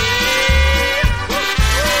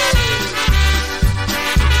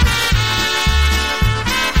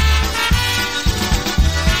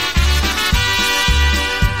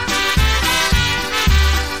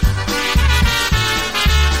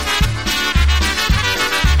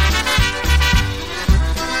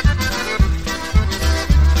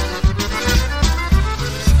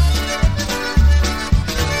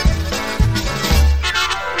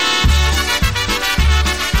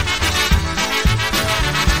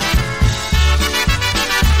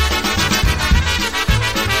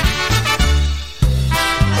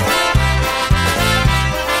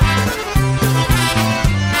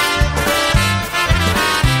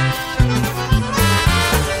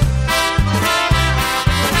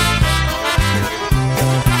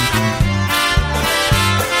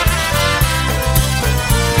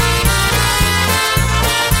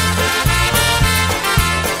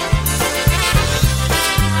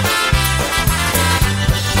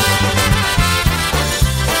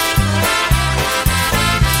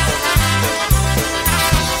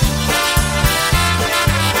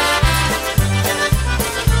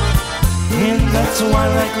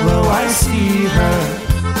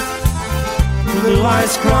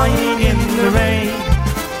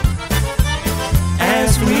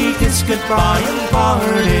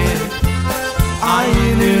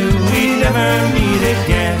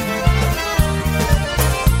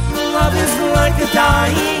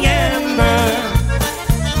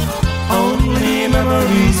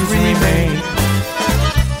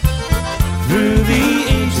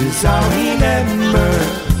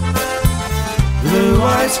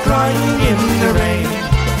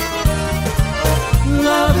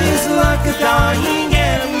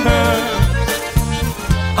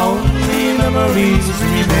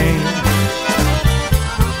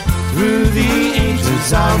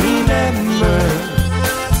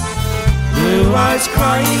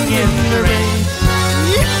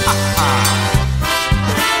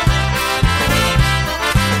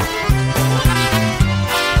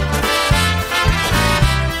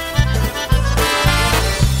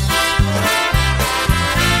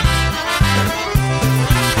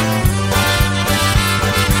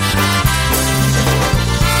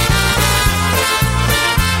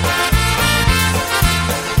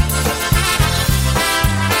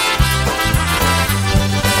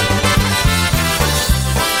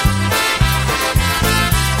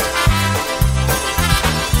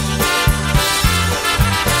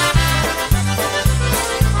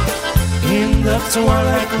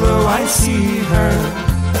 Twilight glow, I see her,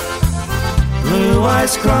 blue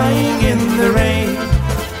eyes crying in the rain,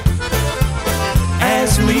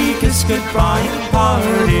 as we kiss this goodbye and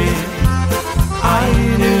parted, I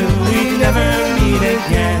knew we'd never meet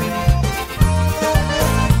again.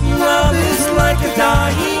 Love is like a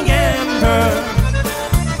dying ember,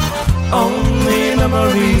 only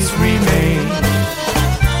memories remain.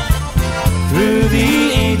 Through the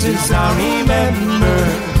ages I remember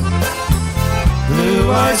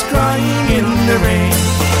blue eyes crying in the rain.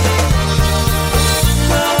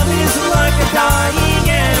 Love is like a dying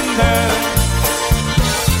ember,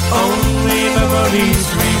 only memories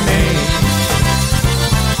remain.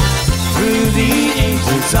 Through the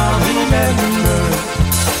ages I remember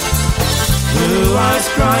blue eyes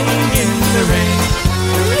crying in the rain.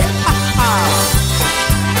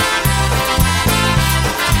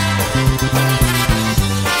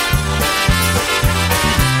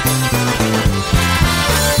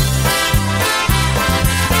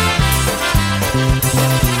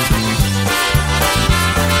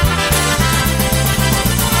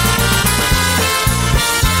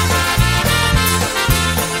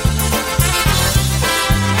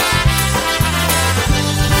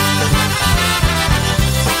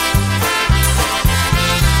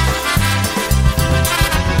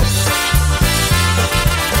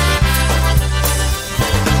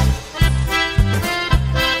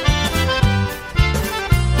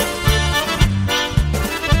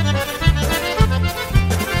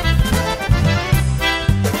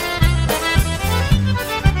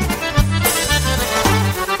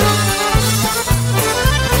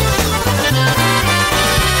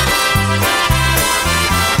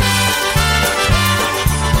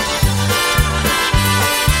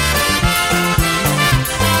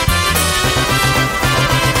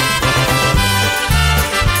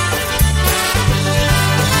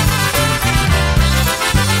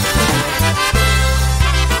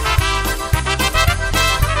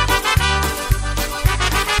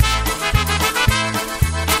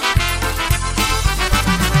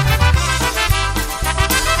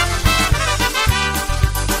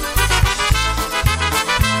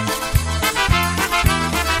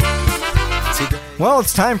 Well,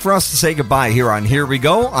 it's time for us to say goodbye here on Here We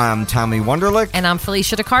Go. I'm Tommy Wunderlich. And I'm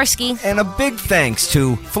Felicia Tokarski. And a big thanks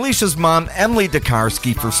to Felicia's mom, Emily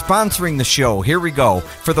Tokarski, for sponsoring the show, Here We Go,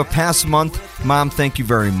 for the past month. Mom, thank you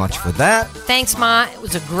very much for that. Thanks, Ma. It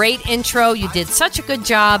was a great intro. You did such a good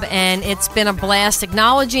job, and it's been a blast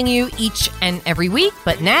acknowledging you each and every week.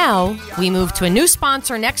 But now we move to a new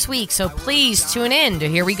sponsor next week, so please tune in to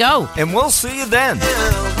Here We Go. And we'll see you then.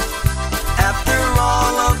 After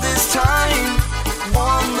all of this time,